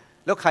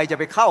แล้วใครจะ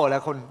ไปเข้าล่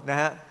ะคนนะ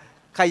ฮะ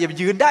ใครจะไป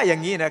ยืนได้อย่า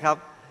งนี้นะครับ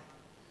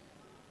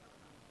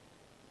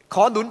ข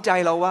อหนุนใจ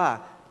เราว่า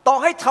ต่อ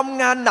ให้ท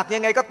ำงานหนักยั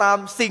งไงก็ตาม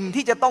สิ่ง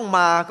ที่จะต้องม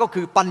าก็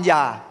คือปัญญ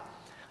า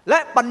และ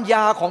ปัญญ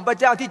าของพระ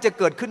เจ้าที่จะ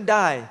เกิดขึ้นไ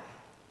ด้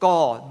ก็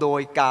โด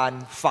ยการ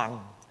ฟัง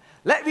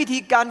และวิธี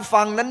การ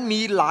ฟังนั้น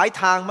มีหลาย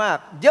ทางมาก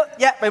เยอะ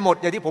แยะไปหมด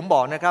อย่างที่ผมบ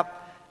อกนะครับ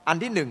อัน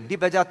ที่หนึ่งที่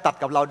พระเจ้าตัด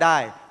กับเราได้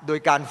โดย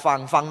การ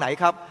ฟังไหน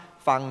ครับ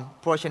ฟัง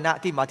พระวจนะ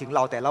ที่มาถึงเร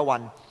าแต่ละวั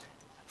น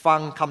ฟัง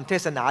คำเท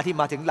ศนาที่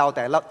มาถึงเราแ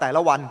ต่ล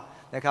ะวัน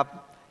นะครับ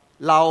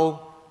เรา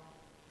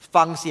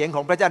ฟังเสียงข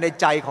องพระเจ้าใน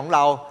ใจของเร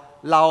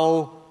า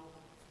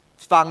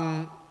ฟัง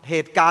เห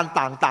ตุการณ์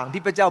ต่างๆ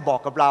ที่พระเจ้าบอก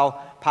กับเรา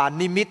ผ่าน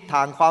นิมิตท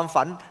างความ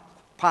ฝัน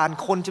ผ่าน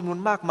คนจำนวน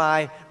มากมาย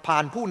ผ่า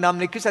นผู้นำ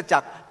ในคริสตจั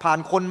กรผ่าน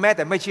คนแม้แ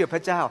ต่ไม่เชื่อพร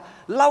ะเจ้า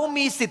เรา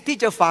มีสิทธิ์ที่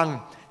จะฟัง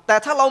แต่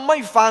ถ้าเราไม่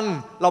ฟัง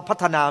เราพั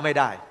ฒนาไม่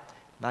ได้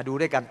มาดู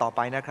ด้วยกันต่อไป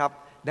นะครับ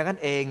ดังนั้น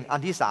เองอั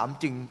นที่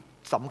3จึง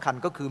สำคัญ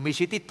ก็คือมี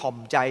ชีวิตที่ถ่อม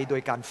ใจโด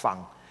ยการฟัง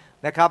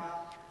นะครับ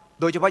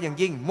โดยเฉพาะอย่าง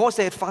ยิ่งโมเส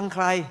สฟังใค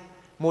ร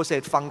โมเส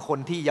สฟังคน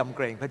ที่ยำเก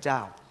รงพระเจ้า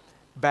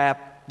แบบ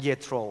เย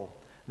โทร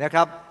นะค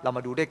รับเราม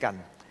าดูด้วยกัน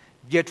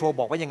เยโทร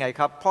บอกว่ายังไง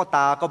ครับพ่อต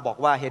าก็บอก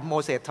ว่าเห็นโม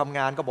เสสทำง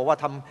านก็บอกว่า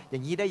ทำอย่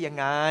างนี้ได้ยัง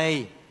ไง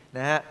น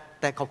ะฮะ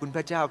แต่ขอบคุณพ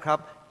ระเจ้าครับ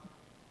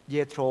เย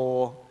โทร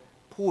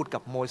พูดกั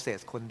บโมเสส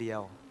คนเดีย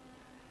ว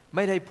ไ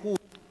ม่ได้พูด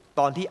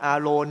ตอนที่อา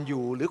โรนอ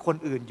ยู่หรือคน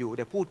อื่นอยู่แ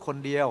ต่พูดคน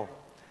เดียว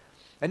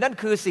และนั่น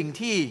คือสิ่ง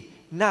ที่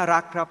น่ารั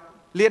กครับ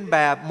เลียนแบ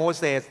บโม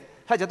เสส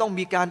ถ้าจะต้อง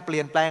มีการเป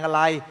ลี่ยนแปลงอะไ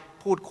ร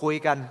พูดคุย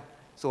กัน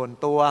ส่วน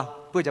ตัว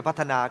เพื่อจะพั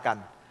ฒนากัน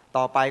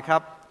ต่อไปครั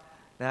บ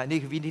นะนี่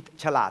คือวิธี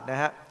ฉลาดน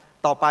ะฮะ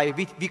ต่อไป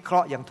วิเครา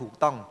ะห์อย่างถูก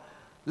ต้อง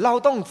เรา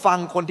ต้องฟัง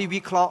คนที่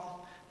วิเคราะห์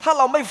ถ้าเ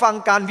ราไม่ฟัง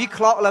การวิเค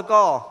ราะห์แล้ว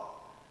ก็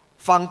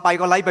ฟังไป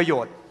ก็ไร้ประโย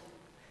ชน์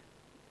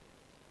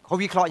เขา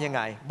วิเคราะห์ยังไ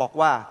งบอก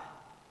ว่า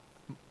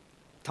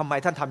ทำไม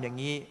ท่านทำอย่าง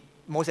นี้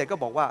โมเสสก็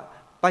บอกว่า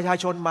ประชา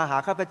ชนมาหา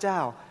ข้าพเจ้า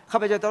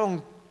ต้อง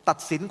ตัด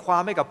สินควา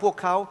มให้กับพวก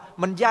เขา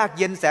มันยาก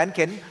เย็นแสนเ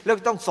ข็ญแล้ว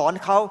ต้องสอน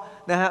เขา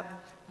นะฮะ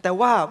แต่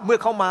ว่าเมื่อ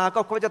เขามา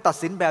ก็เขาจะตัด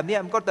สินแบบนี้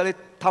มันก็เลย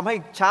ทำให้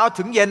เช้า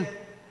ถึงเย็น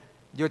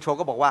โยชัว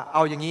ก็บอกว่าเอ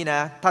าอย่างนี้นะ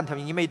ท่านทำอ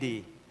ย่างนี้ไม่ดี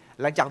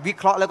หลังจากวิเ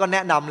คราะห์แล้วก็แน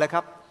ะนำเลยค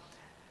รับ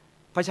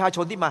ประชาช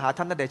นที่มาหา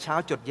ท่านตั้งแต่เช้า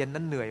จดเย็น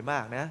นั้นเหนื่อยมา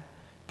กนะ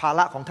ภาร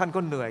ะของท่าน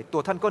ก็เหนื่อยตั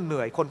วท่านก็เห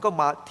นื่อยคนก็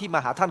มาที่มา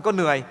หาท่านก็เ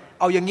หนื่อย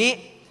เอาอย่างนี้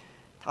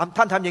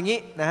ท่านทำอย่างนี้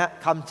นะฮะ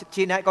คำ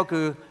ชี้แนะก็คื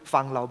อ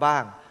ฟังเราบ้า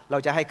งเรา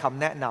จะให้ค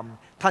ำแนะน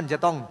ำท่านจะ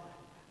ต้อง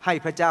ให้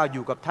พระเจ้าอ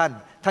ยู่กับท่าน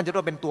ท่านจะต้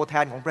องเป็นตัวแท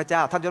นของพระเจ้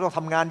าท่านจะต้องท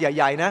ำงานใ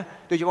หญ่ๆนะ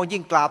โดยเฉพาะ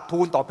ยิ่งกราบทู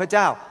ลต่อพระเ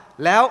จ้า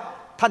แล้ว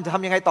ท่านจะท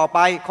ำยังไงต่อไป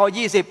ข้อ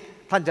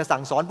20ท่านจะสั่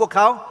งสอนพวกเข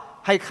า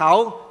ให้เขา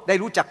ได้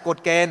รู้จักกฎ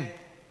เกณฑ์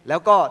แล้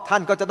วก็ท่า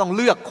นก็จะต้องเ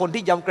ลือกคน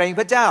ที่ยำเกรง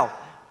พระเจ้า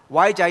ไ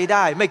ว้ใจไ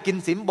ด้ไม่กิน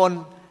สินบน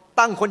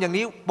ตั้งคนอย่าง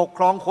นี้ปกค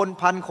รองคน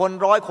1,000 คน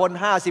100 คน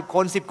50 ค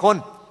น10 คน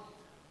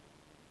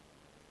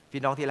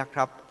พี่น้องที่รักค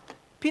รับ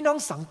พี่น้อง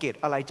สังเกต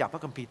อะไรจากพร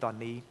ะคัมภีร์ตอน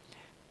นี้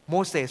โม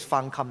เสสฟั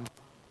ง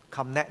ค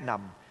ำแนะน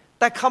ำ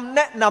แต่คำแน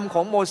ะนำข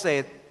องโมเ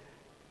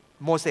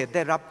สสไ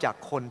ด้รับจาก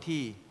คน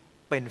ที่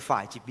เป็นฝ่า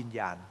ยจิตวิญญ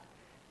าณ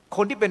ค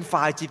นที่เป็น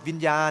ฝ่ายจิตวิญ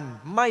ญาณ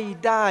ไม่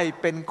ได้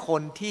เป็นค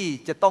นที่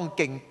จะต้องเ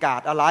ก่งกา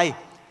จอะไร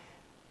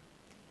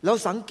เรา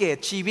สังเกต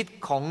ชีวิต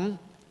ของ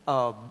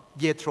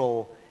เยโทร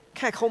แ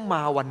ค่เขาม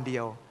าวันเดี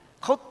ยว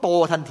เขาโต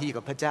ทันที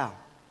กับพระเจ้า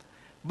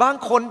บาง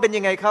คนเป็น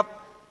ยังไงครับ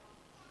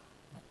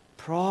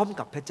พร้อม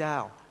กับพระเจ้า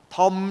ท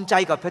อมใจ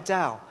กับพระเจ้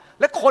า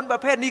และคนปร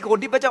ะเภทนี้คน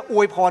ที่พระเจ้าอ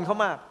วยพรเขา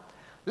มาก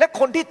และ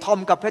คนที่ทอม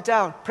กับพระเจ้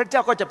าพระเจ้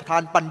าก็จะประทา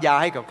นปัญญา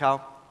ให้กับเขา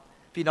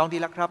พี่น้อง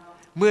ที่รักครับ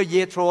เมื่อเย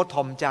โทรท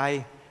อมใจ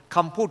ค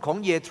ำพูดของ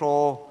เยโทร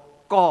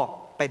ก็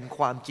เป็นค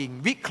วามจริง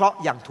วิเคราะห์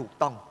อย่างถูก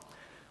ต้อง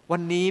วั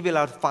นนี้เวล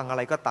าฟังอะไ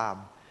รก็ตาม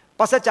ป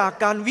ราศจาก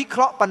การวิเค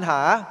ราะห์ปัญหา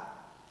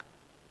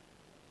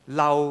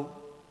เรา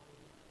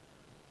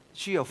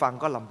เชื่อฟัง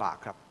ก็ลำบาก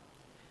ครับ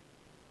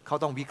เขา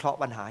ต้องวิเคราะห์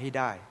ปัญหาให้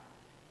ได้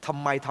ท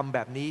ำไมทำแบ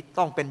บนี้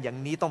ต้องเป็นอย่าง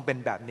นี้ต้องเป็น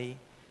แบบนี้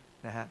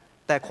นะฮะ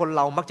แต่คนเ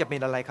รามักจะเป็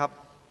นอะไรครับ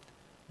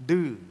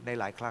ดื้อใน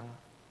หลายครั้ง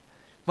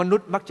มนุษ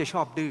ย์มักจะช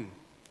อบดื้อ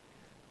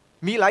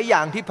มีหลายอย่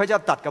างที่พระเจ้า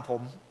ตรัสกับ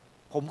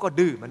ผมก็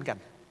ดื้อเหมือนกัน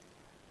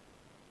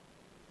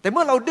แต่เ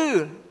มื่อเราดื้อ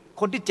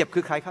คนที่เจ็บคื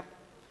อใครครับ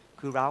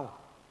คือเรา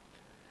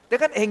แต่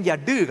ท่านเองอย่า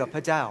ดื้อกับพ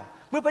ระเจ้า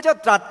เมื่อพระเจ้า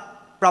ตรัส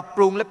ปรับป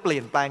รุงและเปลี่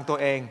ยนแปลงตัว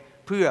เอง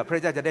เพื่อพระ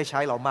เจ้าจะได้ใช้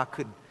เรามาก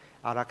ขึ้น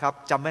เอาละครับ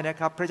จำไว้นะ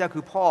ครับพระเจ้าคื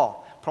อพ่อ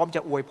พร้อมจ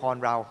ะอวยพร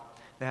เรา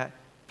นะฮะ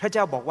พระเจ้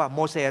าบอกว่าโม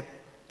เสส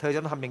เธอจะ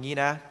ต้องทำอย่างนี้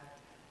นะ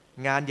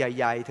งานใ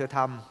หญ่ๆเธอท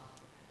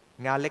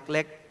ำงานเ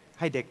ล็กๆ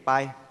ให้เด็กไป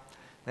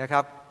นะค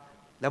รับ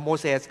แล้วโม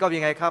เสสก็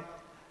ยังไงครับ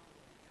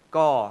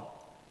ก็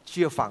เ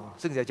ชื่อฟัง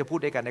ซึ่งเดี๋ยวจะพูด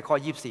ด้วยกันในข้อ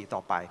24ต่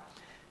อไป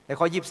ใน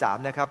ข้อ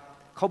23นะครับ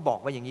เขาบอก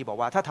ว่าอย่างนี้บอก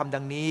ว่าถ้าทำดั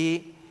งนี้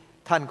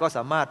ท่านก็ส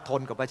ามารถท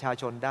นกับประชา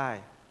ชนได้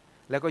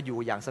แล้วก็อยู่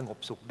อย่างสงบ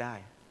สุขได้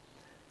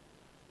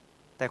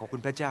แต่ขอบคุ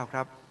ณพระเจ้าค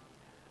รับ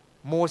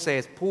โมเส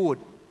สพูด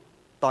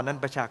ตอนนั้น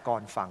ประชาก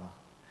รฟัง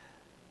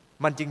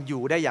มันจึงอ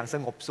ยู่ได้อย่างส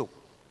งบสุข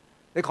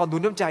ในขอหนุ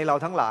นน้ำใจเรา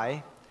ทั้งหลาย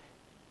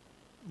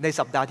ใน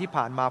สัปดาห์ที่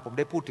ผ่านมาผม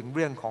ได้พูดถึงเ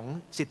รื่องของ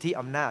สิทธิ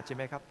อำนาจใช่ไ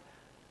หมครับ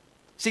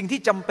สิ่งที่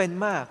จำเป็น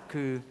มาก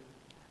คือ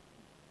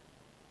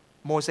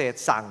โมเสส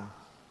สั่ง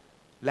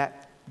และ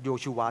โย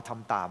ชูวาท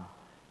ำตาม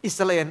อิส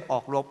ราเอลออ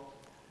กรบ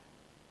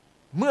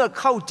เมื่อ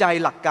เข้าใจ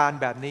หลักการ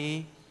แบบนี้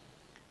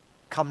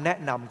คำแนะ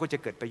นำก็จะ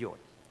เกิดประโยช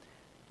น์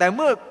แต่เ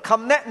มื่อค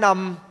ำแนะน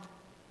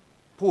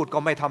ำพูดก็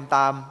ไม่ทำต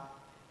าม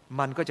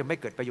มันก็จะไม่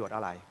เกิดประโยชน์อ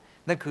ะไร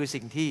นั่นคือ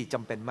สิ่งที่จ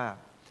ำเป็นมาก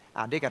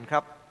อ่านด้วยกันครั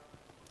บ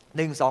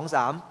1 2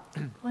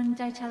 3คนใ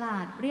จฉลา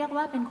ดเรียก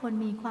ว่าเป็นคน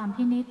มีความ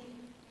พินิจ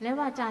และ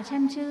วาจาแช่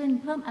มชื่น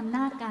เพิ่มอำน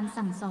าจการ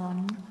สั่งสอน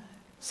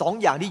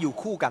2 อย่างที่อยู่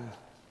คู่กัน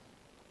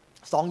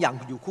2 อย่าง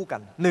อยู่คู่กั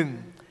น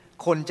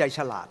1คนใจฉ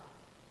ลาด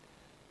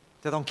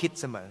จะต้องคิด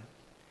เสมอ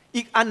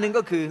อีกอันหนึ่ง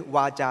ก็คือว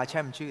าจาแ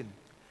ช่มชื่น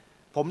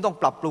ผมต้อง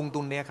ปรับปรุงต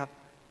รงนี้ครับ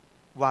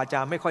วาจา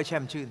ไม่ค่อยแช่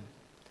มชื่น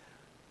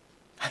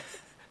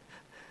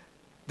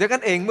เดี๋ยวกั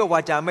นเองเมื่อวา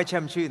จาไม่แช่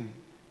มชื่น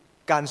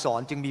การสอ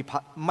นจึง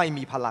ไม่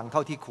มีพลังเท่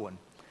าที่ควร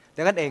เ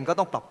ดี๋ยวกันเองก็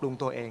ต้องปรับปรุง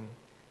ตัวเอง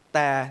แ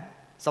ต่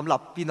สำหรับ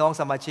พี่น้อง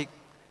สมาชิก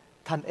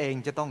ท่านเอง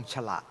จะต้องฉ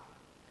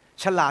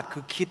ลาดคื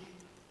อคิด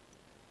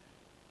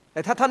แ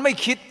ต่ถ้าท่านไม่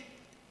คิด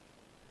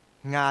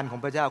งานของ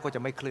พระเจ้าก็จ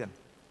ะไม่เคลื่อน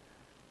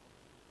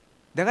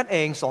ดังนั้นเอ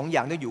ง2 อย่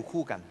างต้องอยู่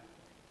คู่กัน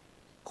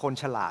คน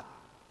ฉลาด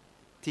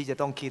ที่จะ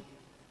ต้องคิด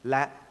แล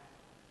ะ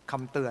ค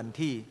ำเตือน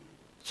ที่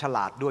ฉล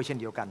าดด้วยเช่น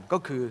เดียวกันก็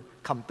คือ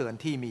คำเตือน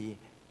ที่มี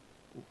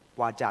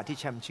วาจาที่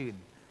แช่มชื่น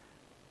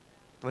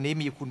วันนี้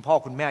มีคุณพ่อ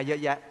คุณแม่เยอะ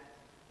แยะ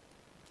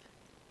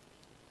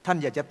ท่าน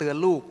อยากจะเตือน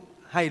ลูก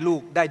ให้ลู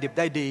กได้ดิบ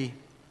ได้ดี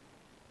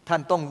ท่า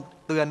นต้อง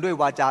เตือนด้วย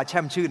วาจาแช่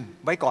มชื่น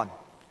ไว้ก่อน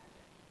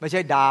ไม่ใ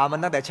ช่ด่ามัน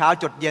ตั้งแต่เช้า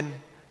จดเย็น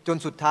จน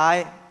สุดท้าย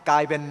กลา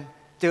ยเป็น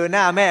เจอห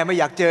น้าแม่ไม่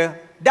อยากเจอ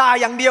ด่า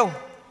อย่างเดียว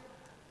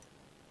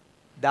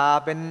ด่า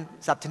เป็น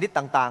สัตว์ชนิด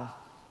ต่าง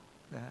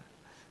ๆนะ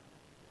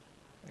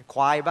ค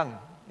วายบ้าง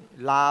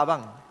ลาบ้า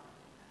ง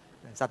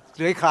สัตว์เ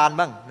ลื้อยคลาน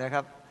บ้างนะค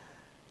รับ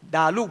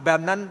ด่าลูกแบบ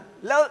นั้น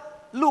แล้ว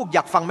ลูกอย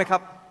ากฟังไหมครั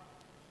บ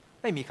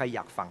ไม่มีใครอย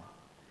ากฟัง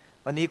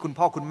วันนี้คุณ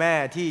พ่อคุณแม่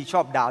ที่ช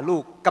อบด่าลู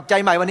กกลับใจ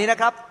ใหม่วันนี้นะ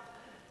ครับ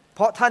พ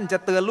ราะท่านจะ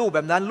เตือนลูกแบ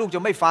บนั้นลูกจ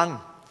ะไม่ฟัง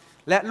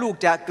และลูก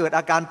จะเกิด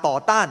อาการต่อ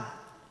ต้าน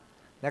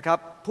นะครับ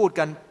พูด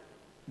กัน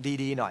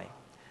ดีๆหน่อย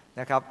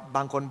นะครับบ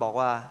างคนบอก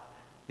ว่า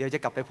เดี๋ยวจะ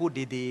กลับไปพูด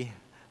ดี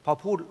ๆพอ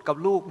พูดกับ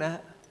ลูกนะ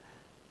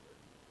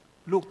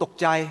ลูกตก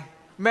ใจ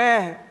แม่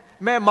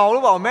เมาหรื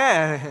อเปล่าแม่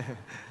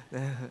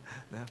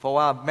เพราะ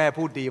ว่าแม่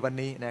พูดดีวัน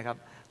นี้นะครับ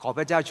ขอพ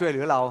ระเจ้าช่วยเห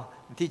ลือเรา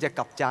ที่จะก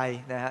ลับใจ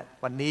นะฮะ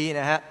วันนี้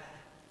นะฮะ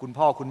คุณ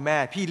พ่อคุณแม่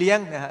พี่เลี้ยง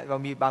นะฮะเรา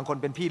มีบางคน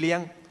เป็นพี่เลี้ยง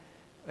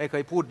ไม่เค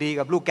ยพูดดี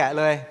กับลูกแกะ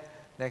เลย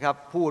นะครับ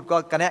พูดก็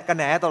กระแนะกระแ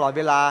หนตลอดเ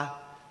วลา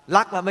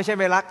รักนะไม่ใช่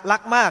ไม่รั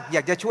กมากอย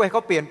ากจะช่วยเข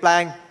าเปลี่ยนแปล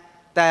ง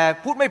แต่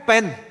พูดไม่เป็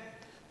น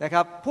นะค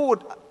รับพูด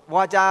ว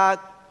าจา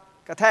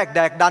กระแทกแด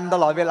กดันต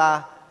ลอดเวลา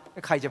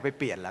ใครจะไปเ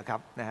ปลี่ยนล่ะครับ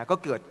นะฮะก็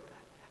เกิด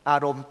อา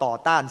รมณ์ต่อ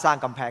ต้านสร้าง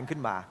กำแพงขึ้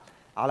นมา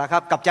เอาละครั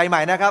บกลับใจให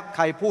ม่นะครับใค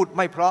รพูดไ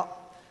ม่เพราะ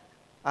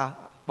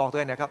บอกตัว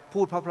เองนะครับ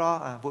พูดเพราะ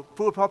ๆ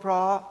พูดเพร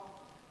าะๆ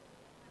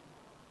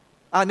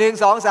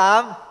1 2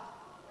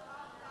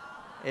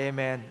 3เอเม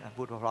น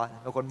พูดเพราะ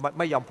ๆบางคน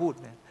ไม่ยอมพูด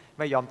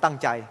ไม่ยอมตั้ง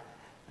ใจ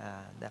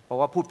เพราะ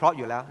ว่าพูดเพราะอ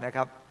ยู่แล้วนะค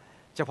รับ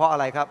เฉพาะอะ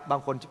ไรครับบา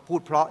งคนพู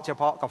ดเพราะเฉ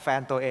พาะกับแฟน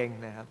ตัวเอง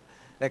นะครับ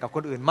แต่กับค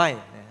นอื่นไ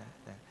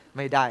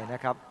ม่ได้น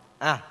ะครับ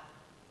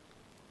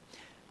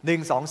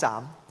1 2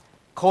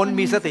 3คน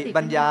มีสติ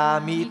ปัญญา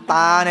มีต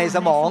าในส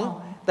มอง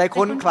แต่ค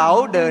นเขลา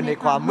เดินใน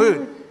ความมืด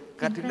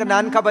ถึงกระ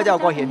นั้นข้าพเจ้า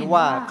ก็เห็น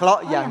ว่าเคราะ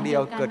ห์อย่างเดีย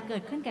วเกิด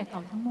ขึ้นแก่เขา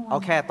ทั้งมวลเอา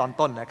แค่ตอน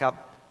ต้นนะครับ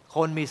ค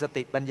นมีส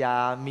ติปัญญา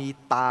มี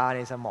ตาใน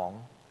สมอง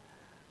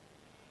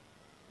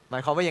หมา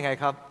ยความว่ายังไง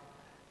ครับ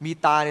มี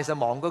ตาในส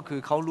มองก็คือ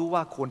เขารู้ว่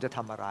าควรจะท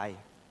ำอะไร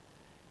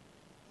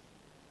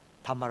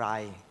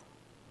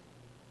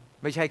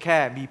ไม่ใช่แค่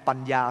มีปัญ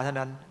ญาเท่า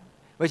นั้น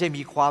ไม่ใช่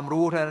มีความ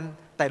รู้เท่านั้น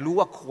แต่รู้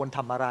ว่าควรท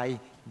ำอะไร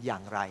อย่า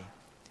งไร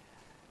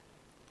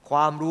คว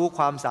ามรู้ค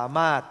วามสาม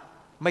ารถ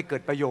ไม่เกิ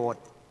ดประโยช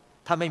น์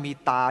ถ้าไม่มี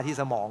ตาที่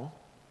สมอง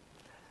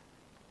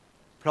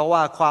เพราะว่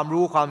าความ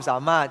รู้ความสา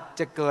มารถ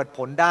จะเกิดผ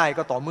ลได้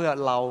ก็ต่อเมื่อ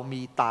เรา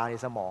มีตาใน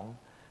สมอง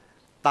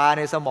ตาใ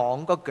นสมอง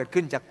ก็เกิด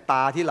ขึ้นจากต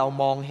าที่เรา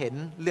มองเห็น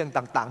เรื่อง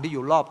ต่างๆที่อ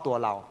ยู่รอบตัว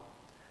เรา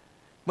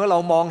เมื่อเรา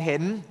มองเห็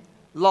น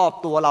รอบ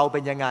ตัวเราเป็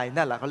นยังไง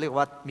นั่นแหละเขาเรียก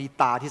ว่ามี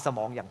ตาที่สม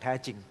องอย่างแท้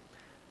จริง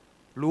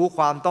รู้ค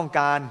วามต้องก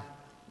าร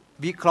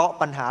วิเคราะห์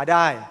ปัญหาไ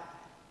ด้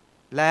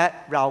และ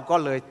เราก็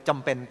เลยจ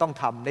ำเป็นต้อง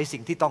ทำในสิ่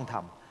งที่ต้องท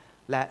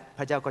ำและพ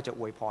ระเจ้าก็จะอ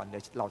วยพร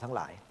เราทั้งห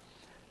ลาย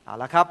เอา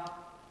ละครับ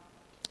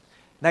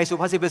ในสุ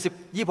ภาษิต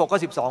 26 ข้อ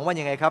 12ว่า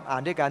ยังไงครับอ่า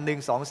นด้วยกัน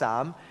1 2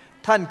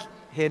 3ท่าน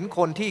เห็นค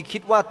นที่คิ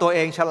ดว่าตัวเอ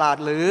งฉลาด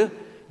หรือ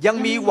ยัง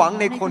มีหวัง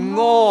ในคนโ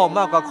ง่ม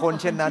ากกว่าคน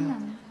เช่นนั้น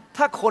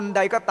ถ้าคนใ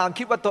ดก็ตาม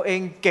คิดว่าตัวเอง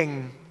เก่ง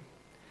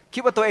คิ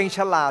ดว่าตัวเองฉ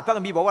ลาดพระ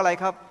คัมภีร์บอกว่าอะไร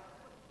ครับ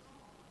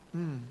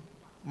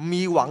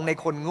มีหวังใน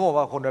คนโง่ก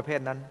ว่าคนประเภท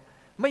นั้น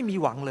ไม่มี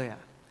หวังเลย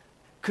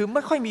คือไ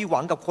ม่ค่อยมีหวั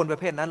งกับคนประ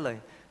เภทนั้นเลย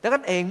ดัง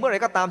นั้นเองเมื่อไหร่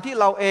ก็ตามที่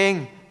เราเอง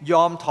ย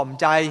อมถ่อม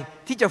ใจ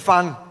ที่จะฟั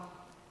ง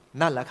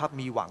นั่นแหละครับ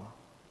มีหวัง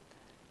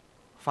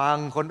ฟัง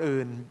คน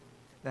อื่น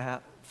นะฮะ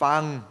ฟั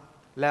ง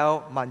แล้ว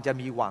มันจะ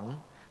มีหวัง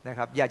นะค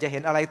รับอยากจะเห็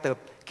นอะไร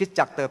คิด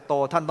จักเติบโต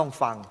ท่านต้อง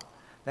ฟัง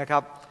นะครั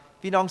บ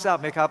พี่น้องทราบ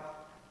ไหมครับ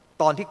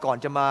ตอนที่ก่อน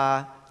จะมา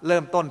เริ่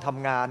มต้นท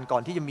ำงานก่อ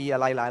นที่จะมีอะ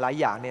ไรหลายๆ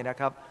อย่างเนี่ยนะ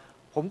ครับ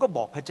ผมก็บ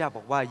อกพระเจ้าบ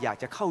อกว่าอยาก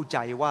จะเข้าใจ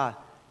ว่า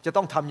จะ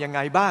ต้องทำยังไง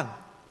บ้าง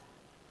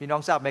พี่น้อ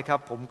งทราบไหมครับ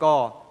ผมก็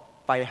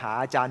ไปหา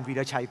อาจารย์วี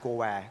รชัยโก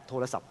แวร์โท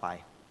รศัพท์ไป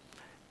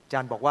อาจา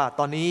รย์บอกว่า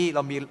ตอนนี้เร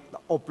ามี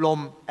อบรม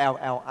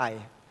LLI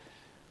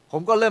ผ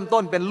มก็เริ่ม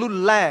ต้นเป็นรุ่น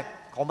แรก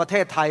ของประเท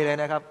ศไทยเลย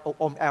นะครับอบ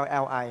รม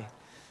LLI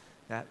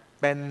นะ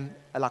เป็น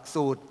หลัก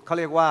สูตรเขา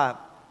เรียกว่า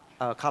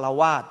คาร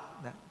วาส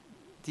นะ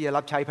ที่จะ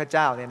รับใช้พระเ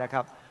จ้าเนี่ยนะค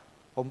รับ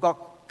ผมก็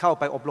เข้า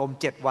ไปอบรม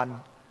7 วัน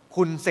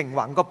คุณเส่งห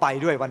วังก็ไป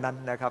ด้วยวันนั้น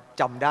นะครับ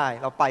จำได้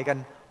เราไปกัน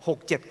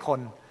 6-7 คน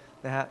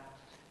นะฮะ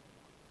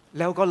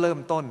แล้วก็เริ่ม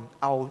ต้น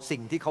เอาสิ่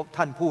งที่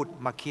ท่านพูด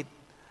มาคิด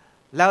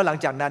แล้วหลัง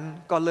จากนั้น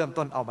ก็เริ่ม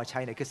ต้นเอามาใช้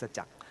ในคริสต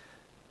จักร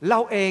เรา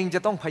เองจะ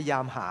ต้องพยายา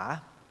มหา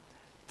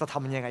จะท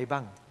ำยังไงบ้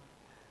าง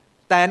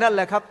แต่นั่นแห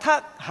ละครับถ้า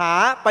หา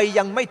ไป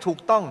ยังไม่ถูก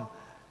ต้อง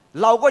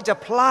เราก็จะ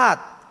พลาด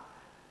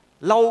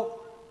เรา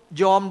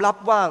ยอมรับ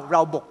ว่าเร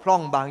าบกพร่อ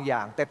งบางอย่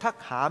างแต่ถ้า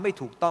หาไม่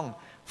ถูกต้อง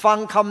ฟัง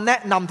คำแนะ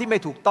นำที่ไม่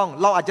ถูกต้อง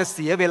เราอาจจะเ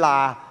สียเวลา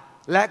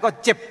และก็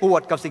เจ็บปว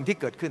ดกับสิ่งที่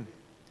เกิดขึ้น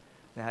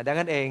นะดัง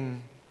นั้นเอง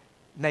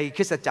ในค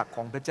ริสตจักรข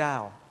องพระเจ้า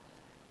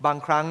บาง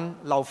ครั้ง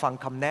เราฟัง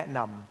คำแนะน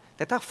ำแ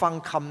ต่ถ้าฟัง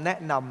คำแนะ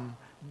น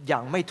ำอย่า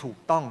งไม่ถูก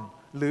ต้อง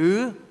หรือ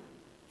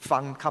ฟั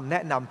งคำแน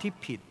ะนำที่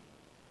ผิด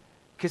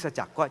คริสต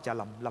จักรก็จะ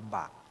ลำบ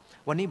าก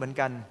วันนี้เหมือน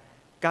กัน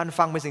การ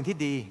ฟังเป็นสิ่งที่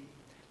ดี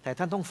แต่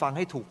ท่านต้องฟังใ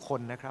ห้ถูกค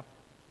นนะครับ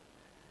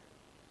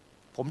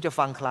ผมจะ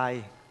ฟังใคร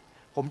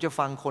ผมจะ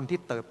ฟังคนที่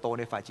เติบโตใ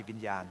นฝ่ายจิตวิญ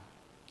ญาณ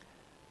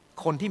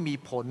คนที่มี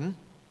ผล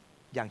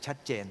อย่างชัด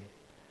เจน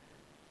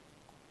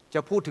จะ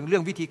พูดถึงเรื่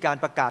องวิธีการ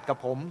ประกาศกับ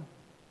ผม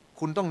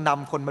คุณต้องน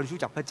ำคนมา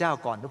รู้จักพระเจ้า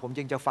ก่อนแล้วผม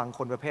จึงจะฟังค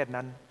นประเภท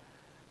นั้น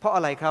เพราะอ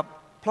ะไรครับ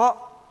เพราะ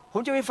ผ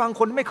มจะไปฟัง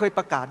คนไม่เคยป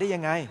ระกาศได้ยั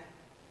งไง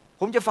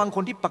ผมจะฟังค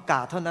นที่ประก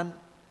าศเท่านั้น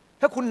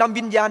ถ้าคุณนำ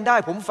วิญญาณได้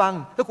ผมฟัง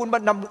ถ้าคุณ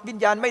นำวิญ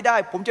ญาณไม่ได้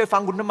ผมจะฟั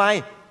งคุณทำไม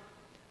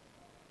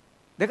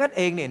ดังนั้นเ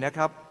องเนี่ยนะค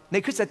รับใน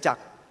คริสตจัก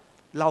ร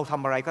เราท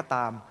ำอะไรก็ต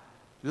าม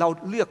เรา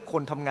เลือกค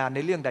นทำงานใน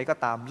เรื่องใดก็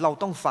ตามเรา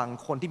ต้องฟัง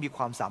คนที่มีค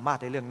วามสามารถ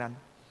ในเรื่องนั้น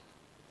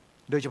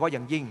โดยเฉพาะอย่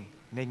างยิ่ง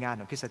ในงาน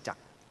ของคริสตจัก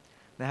ร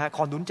นะฮะข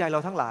อหนุนใจเรา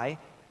ทั้งหลาย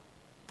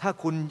ถ้า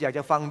คุณอยากจ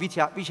ะฟัง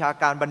วิชา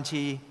การบัญ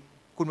ชี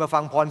คุณมาฟั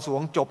งพรสว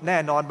งจบแน่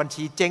นอนบัญ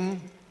ชีเจ๊ง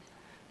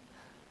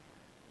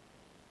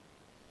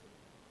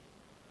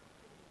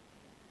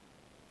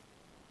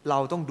เรา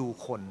ต้องดู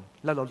คน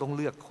แล้วเราต้องเ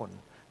ลือกคน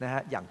นะฮ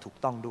ะอย่างถูก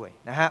ต้องด้วย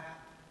นะฮะ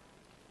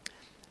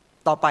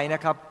ต่อไปน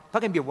ะครับพร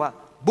ะคัมภีร์บอกว่า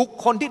บุค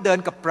คลที่เดิน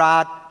กับปรา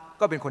ชญ์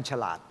ก็เป็นคนฉ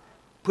ลาด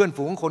เพื่อน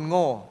ฝูงคนโ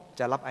ง่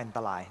จะรับอันต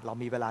รายเรา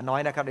มีเวลาน้อ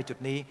ยนะครับในจุด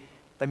นี้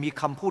แต่มี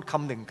คำพูดค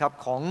ำหนึ่งครับ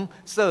ของ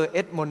เซอร์เ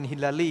อ็ดมอนด์ฮิล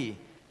ลารี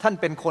ท่าน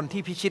เป็นคน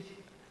ที่พิชิต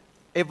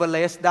เอเวอเร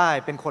สต์ได้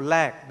เป็นคนแร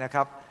กนะค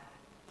รับ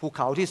ภูเ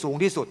ขาที่สูง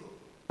ที่สุด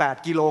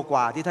8 กิโลก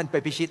ว่าที่ท่านไป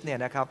พิชิตเนี่ย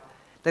นะครับ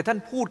แต่ท่าน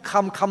พูด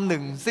คำห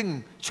นึ่งซึ่ง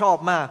ชอบ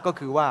มากก็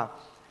คือว่า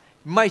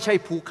ไม่ใช่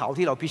ภูเขา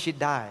ที่เราพิชิต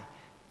ได้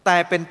แต่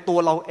เป็นตัว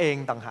เราเอง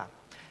ต่างหาก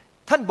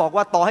ท่านบอก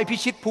ว่าต่อให้พิ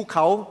ชิตภูเข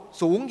า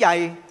สูงใหญ่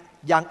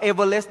อย่างเอเว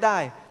อเรสต์ได้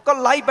ก็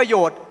ไร้ประโย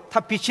ชน์ถ้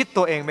าพิชิต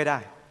ตัวเองไม่ได้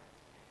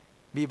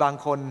มีบาง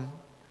คน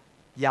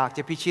อยากจ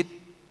ะพิชิต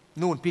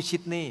นู่นพิชิ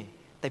ตนี่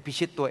แต่พิ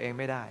ชิตตัวเอง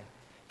ไม่ได้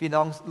พี่น้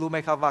องรู้ไหม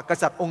ครับว่าก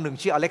ษัตริย์องค์หนึ่ง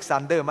ชื่ออเล็กซา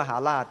นเดอร์มหา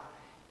ราช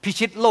พิ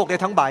ชิตโลกได้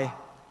ทั้งใบ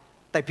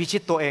แต่พิชิ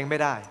ตตัวเองไม่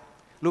ได้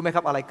รู้ไหมค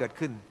รับอะไรเกิด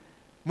ขึ้น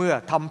เมื่อ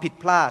ทำผิด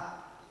พลาด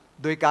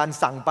โดยการ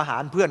สั่งประหา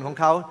รเพื่อนของ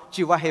เขา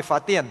ชื่อว่าเฮฟา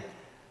เตียน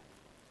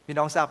พี่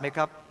น้องทราบไหมค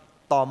รับ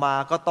ต่อมา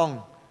ก็ต้อง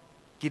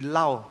กินเห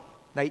ล้า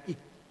ในอีก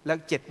แล้ว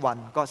7 วัน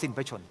ก็สิ้นพ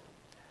ระชน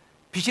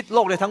พิชิตโล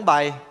กได้ทั้งใบ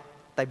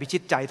แต่พิชิ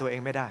ตใจตัวเอ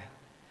งไม่ได้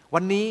วั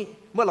นนี้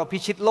เมื่อเราพิ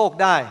ชิตโลก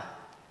ได้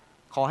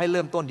ขอให้เ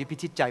ริ่มต้นที่พิ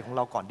ชิตใจของเ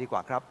ราก่อนดีกว่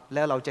าครับแ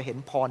ล้วเราจะเห็น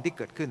พรที่เ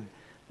กิดขึ้น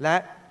และ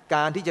ก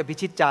ารที่จะพิ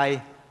ชิตใจ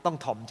ต้อง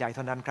ถ่อมใจเ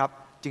ท่านั้นครับ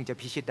จึงจะ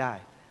พิชิตได้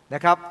น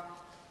ะครับ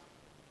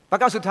ประ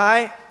การสุดท้าย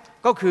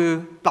ก็คือ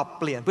ปรับ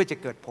เปลี่ยนเพื่อจะ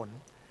เกิดผล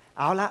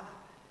เอาละ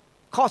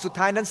ข้อสุด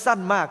ท้ายนั้นสั้น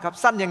มากครับ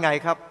สั้นยังไง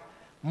ครับ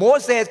โม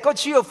เสสก็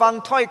เชื่อฟัง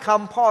ถ้อยค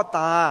ำพ่อต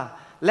า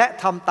และ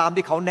ทำตาม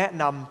ที่เขาแนะ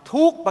นำ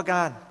ทุกประก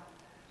าร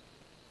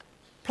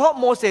เพราะ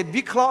โมเสส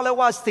วิเคราะห์แล้ว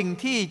ว่าสิ่ง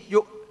ที่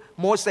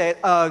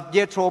เย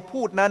โทร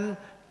พูดนั้น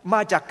ม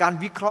าจากการ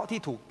วิเคราะห์ที่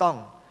ถูกต้อง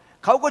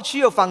เขาก็เ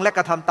ชื่อฟังและก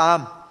ระทำตาม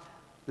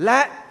และ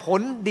ผ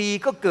ลดี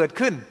ก็เกิด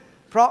ขึ้น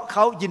เพราะเข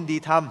ายินดี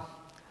ท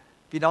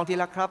ำพี่น้องที่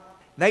รักครับ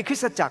ในคริ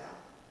สตจักร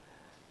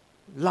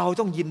เรา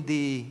ต้องยิน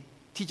ดี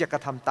ที่จะกร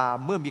ะทำตาม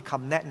เมื่อมีค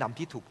ำแนะนำ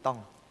ที่ถูกต้อง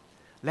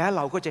และเ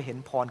ราก็จะเห็น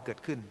พรเกิด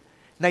ขึ้น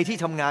ในที่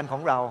ทำงานขอ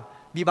งเรา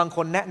มีบางค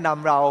นแนะน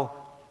ำเรา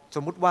ส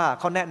มมุติว่า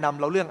เขาแนะนำ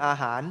เราเรื่องอา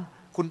หาร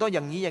คุณต้องอ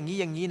ย่างนี้อย่างนี้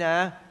อย่างนี้นะ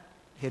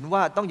เห็นว่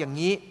าต้องอย่าง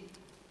นี้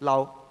เรา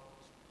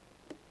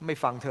ไม่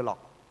ฟังเธอหรอก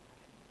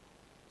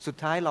สุด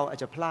ท้ายเราอาจ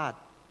จะพลาด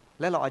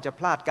และเราอาจจะ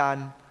พลาดการ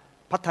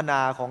พัฒนา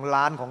ของ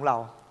ร้านของเร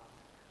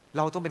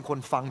าต้องเป็นคน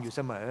ฟังอยู่เ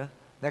สมอ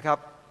นะครับ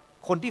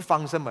คนที่ฟั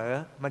งเสมอ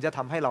มันจะท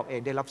ำให้เราเอ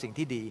งได้รับสิ่ง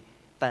ที่ดี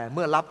แต่เ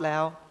มื่อรับแล้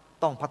ว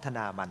ต้องพัฒน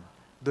ามัน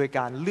โดยก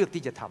ารเลือก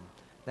ที่จะท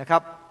ำนะครั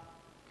บ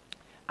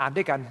อ่าน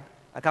ด้วยกัน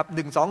นะครับ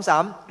1 2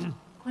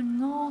 3คน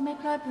โง่ไม่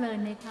เพลิดเพลิน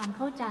ในความเ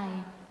ข้าใจ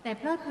แต่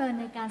เพลิดเพลิน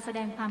ในการแสด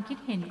งความคิด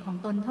เห็นของ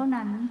ตนเท่า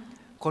นั้น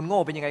คนโ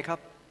ง่เป็นยังไงครับ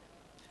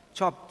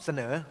ชอบเส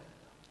นอ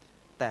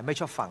แต่ไม่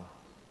ชอบฟัง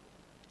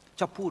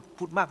ชอบ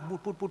พูดมาก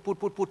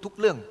พูดทุก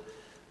เรื่อง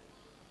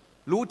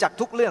รู้จัก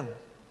ทุกเรื่อง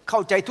เข้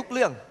าใจทุกเ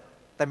รื่อง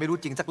แต่ไม่รู้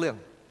จริงสักเรื่อง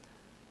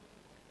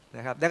น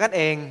ะครับดังนั้นเ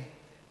อง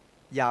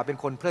อย่าเป็น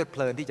คนเพลิดเพ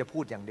ลินที่จะพู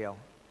ดอย่างเดียว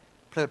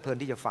เพลิดเพลิน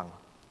ที่จะฟัง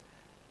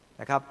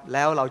นะครับแ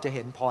ล้วเราจะเ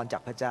ห็นพรจา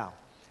กพระเจ้า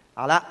เอ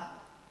าละ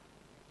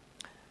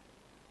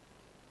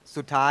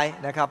สุดท้าย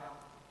นะครับ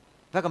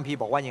พระคัมภีร์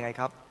บอกว่ายังไง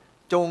ครับ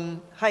จง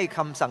ให้ค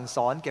ำสั่งส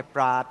อนแก่ป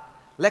ราชญ์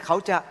และเขา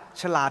จะ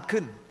ฉลาด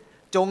ขึ้น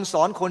จงส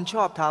อนคนช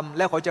อบธรรมแ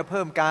ละเขาจะเ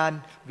พิ่มการ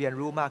เรียน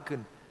รู้มากขึ้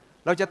น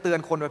เราจะเตือน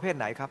คนประเภท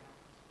ไหนครับ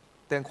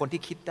เตือนคน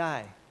ที่คิดได้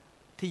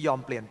ที่ยอม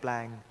เปลี่ยนแปล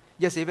ง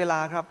อย่าเสียเวลา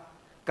ครับ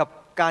กับ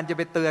การจะไ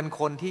ปเตือน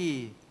คนที่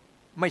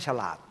ไม่ฉ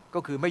ลาดก็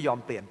คือไม่ยอม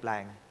เปลี่ยนแปล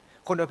ง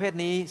คนประเภท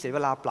นี้เสียเว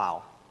ลาเปล่า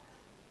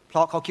เพร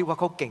าะเขาคิดว่า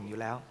เขาเก่งอยู่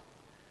แล้ว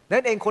นั่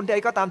นเองคนใด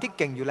ก็ตามที่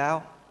เก่งอยู่แล้ว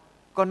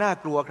ก็น่า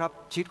กลัวครับ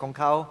ชีวิตของ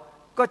เขา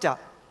ก็จะ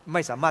ไ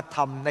ม่สามารถท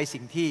ำใน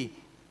สิ่งที่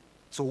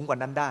สูงกว่า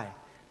นั้นได้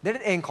ดัง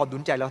นั้นเองขอหนุ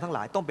นใจเราทั้งหล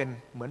ายต้องเป็น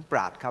เหมือนปร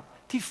าชญ์ครับ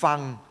ที่ฟัง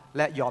แ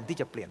ละยอมที่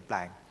จะเปลี่ยนแปล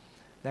ง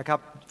นะครับ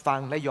ฟัง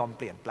และยอมเ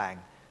ปลี่ยนแปลง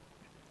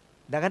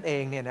ดังนั้นเอ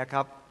งเนี่ยนะค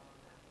รับ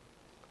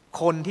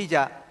คนที่จ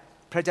ะ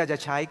พระเจ้าจะ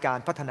ใช้การ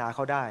พัฒนาเข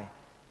าได้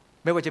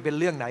ไม่ว่าจะเป็น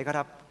เรื่องไหนก็ค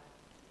รับ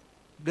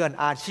เรื่อง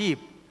อาชีพ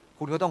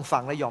คุณก็ต้องฟั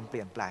งและยอมเป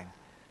ลี่ยนแปลง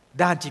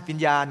ด้านจิตวิญ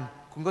ญาณ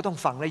คุณก็ต้อง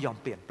ฟังและยอม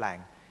เปลี่ยนแปลง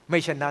ไม่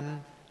เช่นนั้น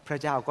พระ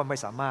เจ้าก็ไม่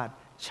สามารถ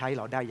ใช้เ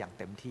ราได้อย่าง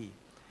เต็มที่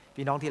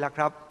พี่น้องที่รัก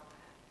ครับ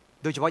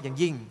โดยเฉพาะอย่าง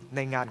ยิ่งใน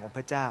งานของพ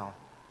ระเจ้า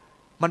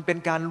มันเป็น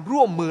การ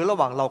ร่วมมือระห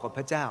ว่างเรากับพ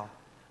ระเจ้า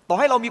ต่อ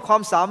ให้เรามีควา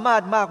มสามาร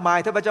ถมากมาย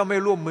ถ้าพระเจ้าไม่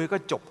ร่วมมือก็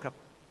จบครับ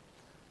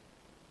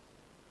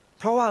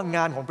เพราะว่าง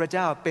านของพระเ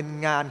จ้าเป็น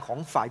งานของ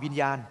ฝ่ายวิญ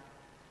ญาณ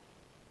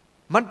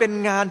มันเป็น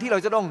งานที่เรา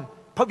จะต้อง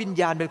พระวิญ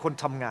ญาณเป็นคน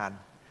ทำงาน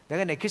ดัง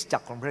นั้นในคริสตจั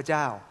กรของพระเ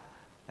จ้า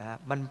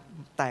มัน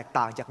แตก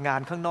ต่างจากงาน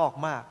ข้างนอก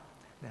มาก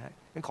นะฮะ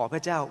ขอพร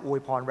ะเจ้าอวย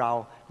พรเรา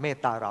เมต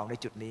ตาเราใน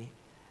จุดนี้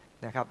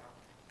นะครับ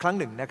ครั้ง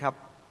หนึ่งนะครับ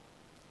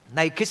ใ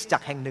นคริสตจั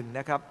กรแห่งหนึ่ง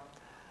นะครับ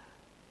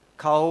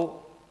เขา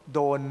โด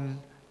น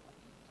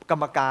กร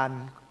รมการ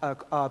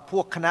พ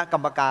วกคณะกร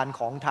รมการ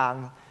ของทาง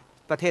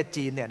ประเทศ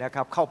จีนเนี่ยนะค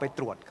รับเข้าไปต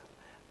รวจ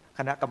ค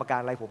ณะกรรมการ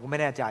อะไรผมก็ไม่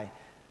แน่ใจ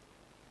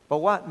บอ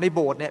กว่าในโ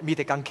บสถ์เนี่ยมีแ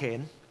ต่กางเขน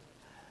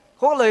เข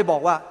าก็เลยบอ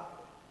กว่า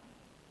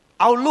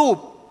เอารูป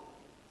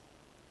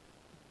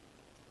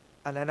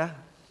อะไรนะ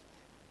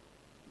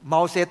เม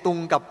าเซตุง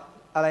กับ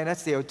อะไรนะ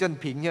เสี่ยวเจิ้น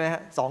ผิงใช่ไหมฮ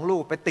ะ2 รู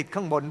ปไปติด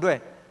ข้างบนด้วย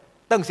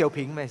เติ้งเสี่ยว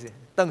ผิงไม่สิ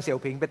เติ้งเสี่ยว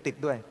ผิงไปติด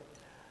ด้วย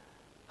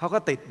เขาก็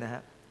ติดนะฮ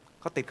ะ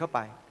เขาติดเข้าไป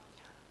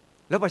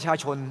แล้วประชา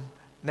ชน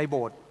ในโบ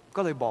สถ์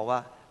ก็เลยบอกว่า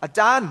อาจ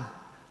ารย์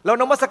เรา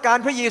นมัสการ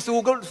พระเยซู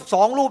ก็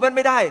2 รูปนั้นไ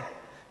ม่ได้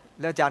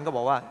แล้วอาจารย์ก็บ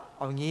อกว่าเ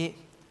อาอย่างนี้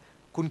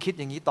คุณคิด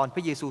อย่างนี้ตอนพ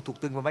ระเยซูถูก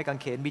ตึงบนไม้กาง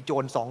เขนมีโจ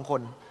ร2 ค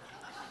น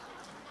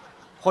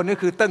คนก็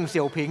คือเติ้งเ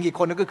สี่ยวผิงอีก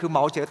คนนึงก็คือเหม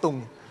าเจ๋อตุง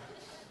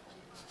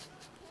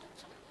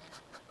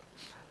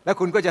แล้ว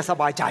คุณก็จะส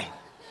บายใจ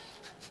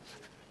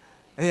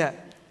เนี่ย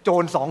โจ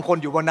ร2 คน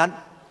อยู่บนนั้น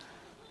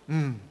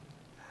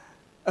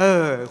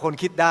คน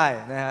คิดได้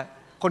นะฮะ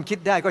คนคิด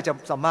ได้ก็จะ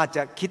สามารถจ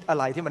ะคิดอะ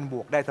ไรที่มันบ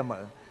วกได้เสม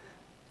อ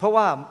เพราะ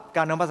ว่าก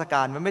ารนมัสก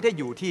ารมันไม่ได้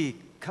อยู่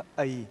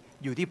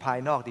ที่ภาย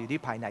นอกอยู่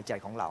ที่ภายในใจ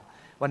ของเรา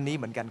วันนี้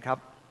เหมือนกันครับ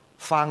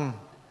ฟัง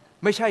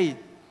ไม่ใช่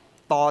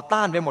ต่อต้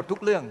านไปหมดทุก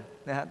เรื่อง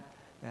นะฮะ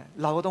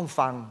เราก็ต้อง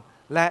ฟัง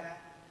และ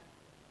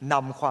น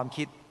ำความ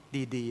คิด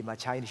ดีๆมา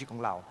ใช้ในชีวิตขอ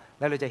งเรา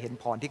แล้วเราจะเห็น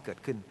พรที่เกิด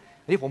ขึ้น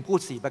นี่ผมพูด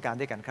4 ประการ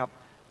ด้วยกันครับ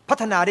พั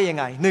ฒนาได้ยัง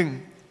ไง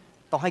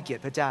 1. ต้องให้เกียร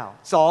ติพระเจ้า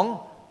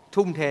 2.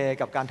 ทุ่มเท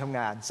กับการทำง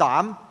าน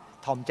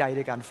 3. ถ่อมใจใ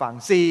นการฟัง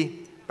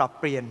 4. ปรับ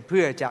เปลี่ยนเ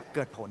พื่อจะเ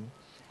กิดผล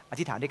อ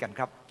ธิษฐานด้วยกัน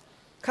ครับ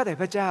ข้าแต่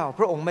พระเจ้าพ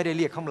ระองค์ไม่ได้เ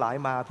รียกข้าพเจ้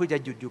ามาเพื่อจะ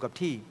หยุดอยู่กับ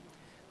ที่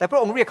แต่พระ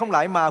องค์เรียกข้าพเจ้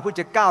ามาเพื่อ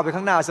จะก้าวไปข้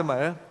างหน้าเสม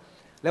อ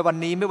และวัน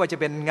นี้ไม่ว่าจะ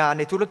เป็นงาน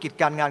ในธุรกิจ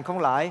การงานของ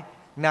หลาย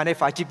งานใน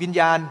ฝ่ายจิตวิญ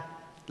ญาณ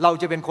เรา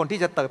จะเป็นคนที่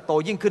จะเติบโต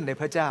ยิ่งขึ้นใน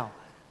พระเจ้า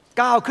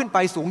ก้าวขึ้นไป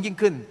สูงยิ่ง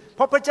ขึ้นเพ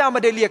ราะพระเจ้าไ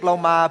ม่ได้เรียกเรา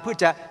มาเพื่อ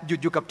จะหยุด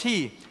อยู่กับที่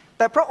แ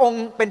ต่พระอง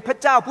ค์เป็นพระ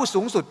เจ้าผู้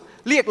สูงสุด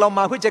เรียกเราม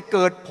าเพื่อจะเ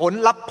กิดผล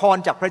รับพร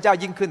จากพระเจ้า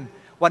ยิ่งขึ้น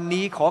วัน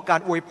นี้ขอการ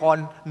อวยพร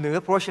เหนือ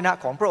พระวจนะ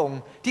ของพระองค์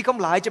ที่ข้าพ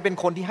เจ้าจะเป็น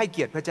คนที่ให้เ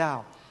กียรติพระเจ้า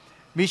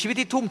มีชีวิต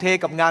ที่ทุ่มเท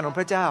กับงานของ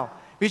พระเจ้า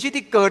มีชีวิต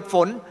ที่เกิดผ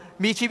ล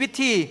มีชีวิต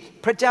ที่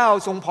พระเจ้า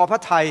ทรงพอพร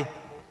ะทัย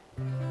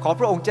ขอ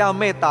พระองค์เจ้า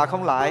เมตตาข้า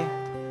พเจ้า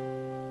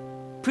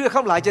เพื่อข้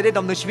าพเจ้าจะได้ด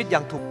ำเนินชีวิตอย่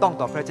างถูกต้อง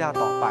ต่อพระเจ้า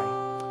ต่อไป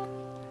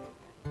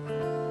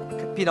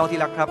พี่น้องที่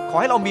รักครับขอ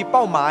ให้เรามีเ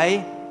ป้าหมาย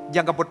อย่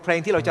างกับบทเพลง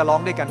ที่เราจะร้อง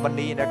ด้วยกันวัน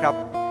นี้นะครับ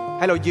ใ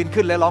ห้เรายืน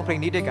ขึ้นและร้องเพลง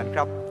นี้ด้วยกันค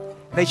รับ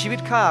ในชีวิต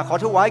ข้าขอ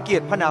ถวายเกียร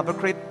ติพระนามพระ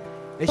คริสต์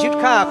ในชีวิต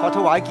ข้าขอถ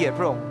วายเกียรติ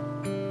พระองค์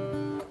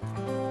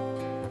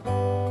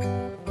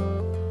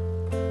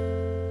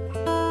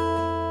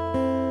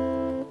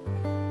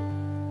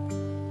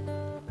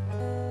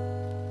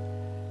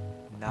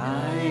ใน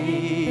ชี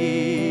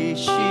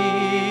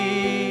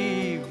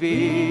วิ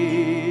ต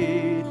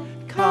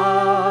ข้า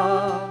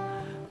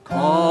ข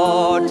อ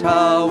ถ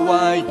ว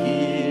ายเ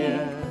กีย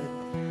รติ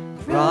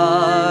พระ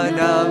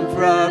นามพ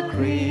ระค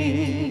ริส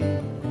ต์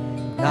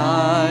ใน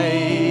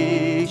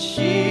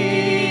ชี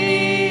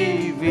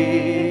วิต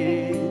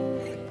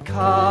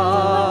ข้า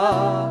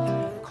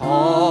ขอ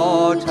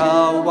ถ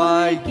วา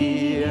ยเกี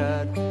ยร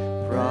ติ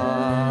พระ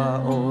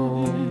อ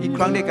งค์อีกค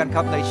รั้งด้วยกันค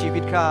รับในชีวิ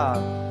ตข้า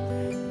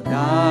ใน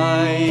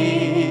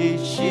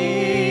ชีวิ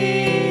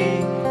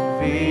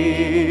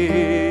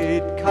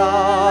ตข้า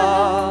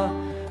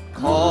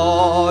ขอ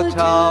ถ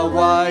ว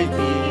ายเ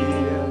กี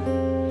ยรติ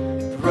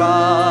พระ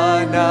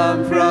นาม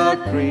พระ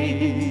คริ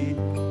ส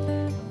ต์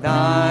ใน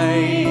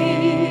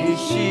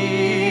ชี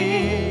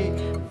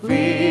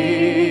วิ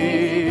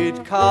ต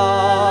ข้า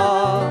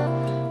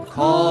ข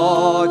อ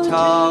ถ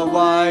ว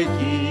ายเ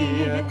กี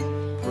ยรติ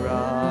พร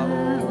ะอ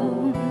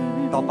งค์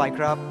ต่อไปค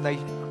รับใน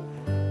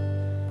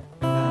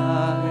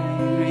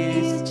คริ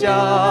สต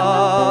จั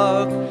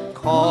กร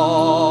ขอ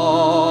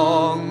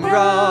งเร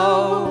า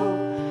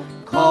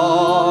ขอ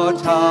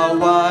ถ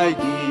วาย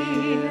เกี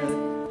ยรติ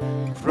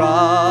พร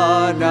ะ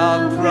นา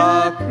มพระ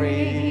ค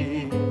ริ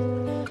สต์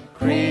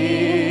คริ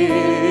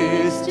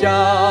สต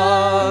จั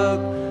ก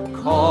ร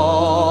ขอ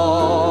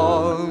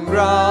งเ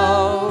รา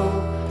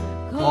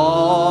ขอ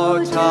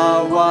ถ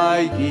วา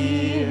ยเกี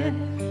ยรติ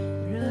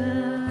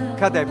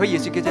ข้าแต่พระเย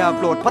ซูคริสต์เจ้าโ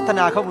ปรดพัฒ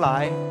นาข้าพเจ้า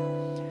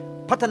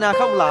พัฒนา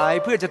ข้าพเจ้า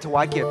เพื่อจะถว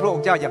ายเกียรติพระอง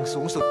ค์เจ้าอย่าง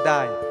สูงสุดไ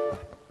ด้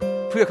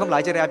เพื่อข้าพเจ้า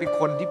จะได้เป็น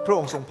คนที่พระอ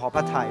งค์ทรงพอพ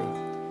ระทัย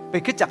เป็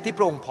นคริสตจักรที่พ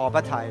ระองค์พอพร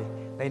ะทัย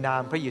ในนา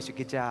มพระเยซูค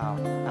ริสต์เจ้า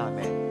อาเม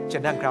นเชิ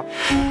ญนั่งครับ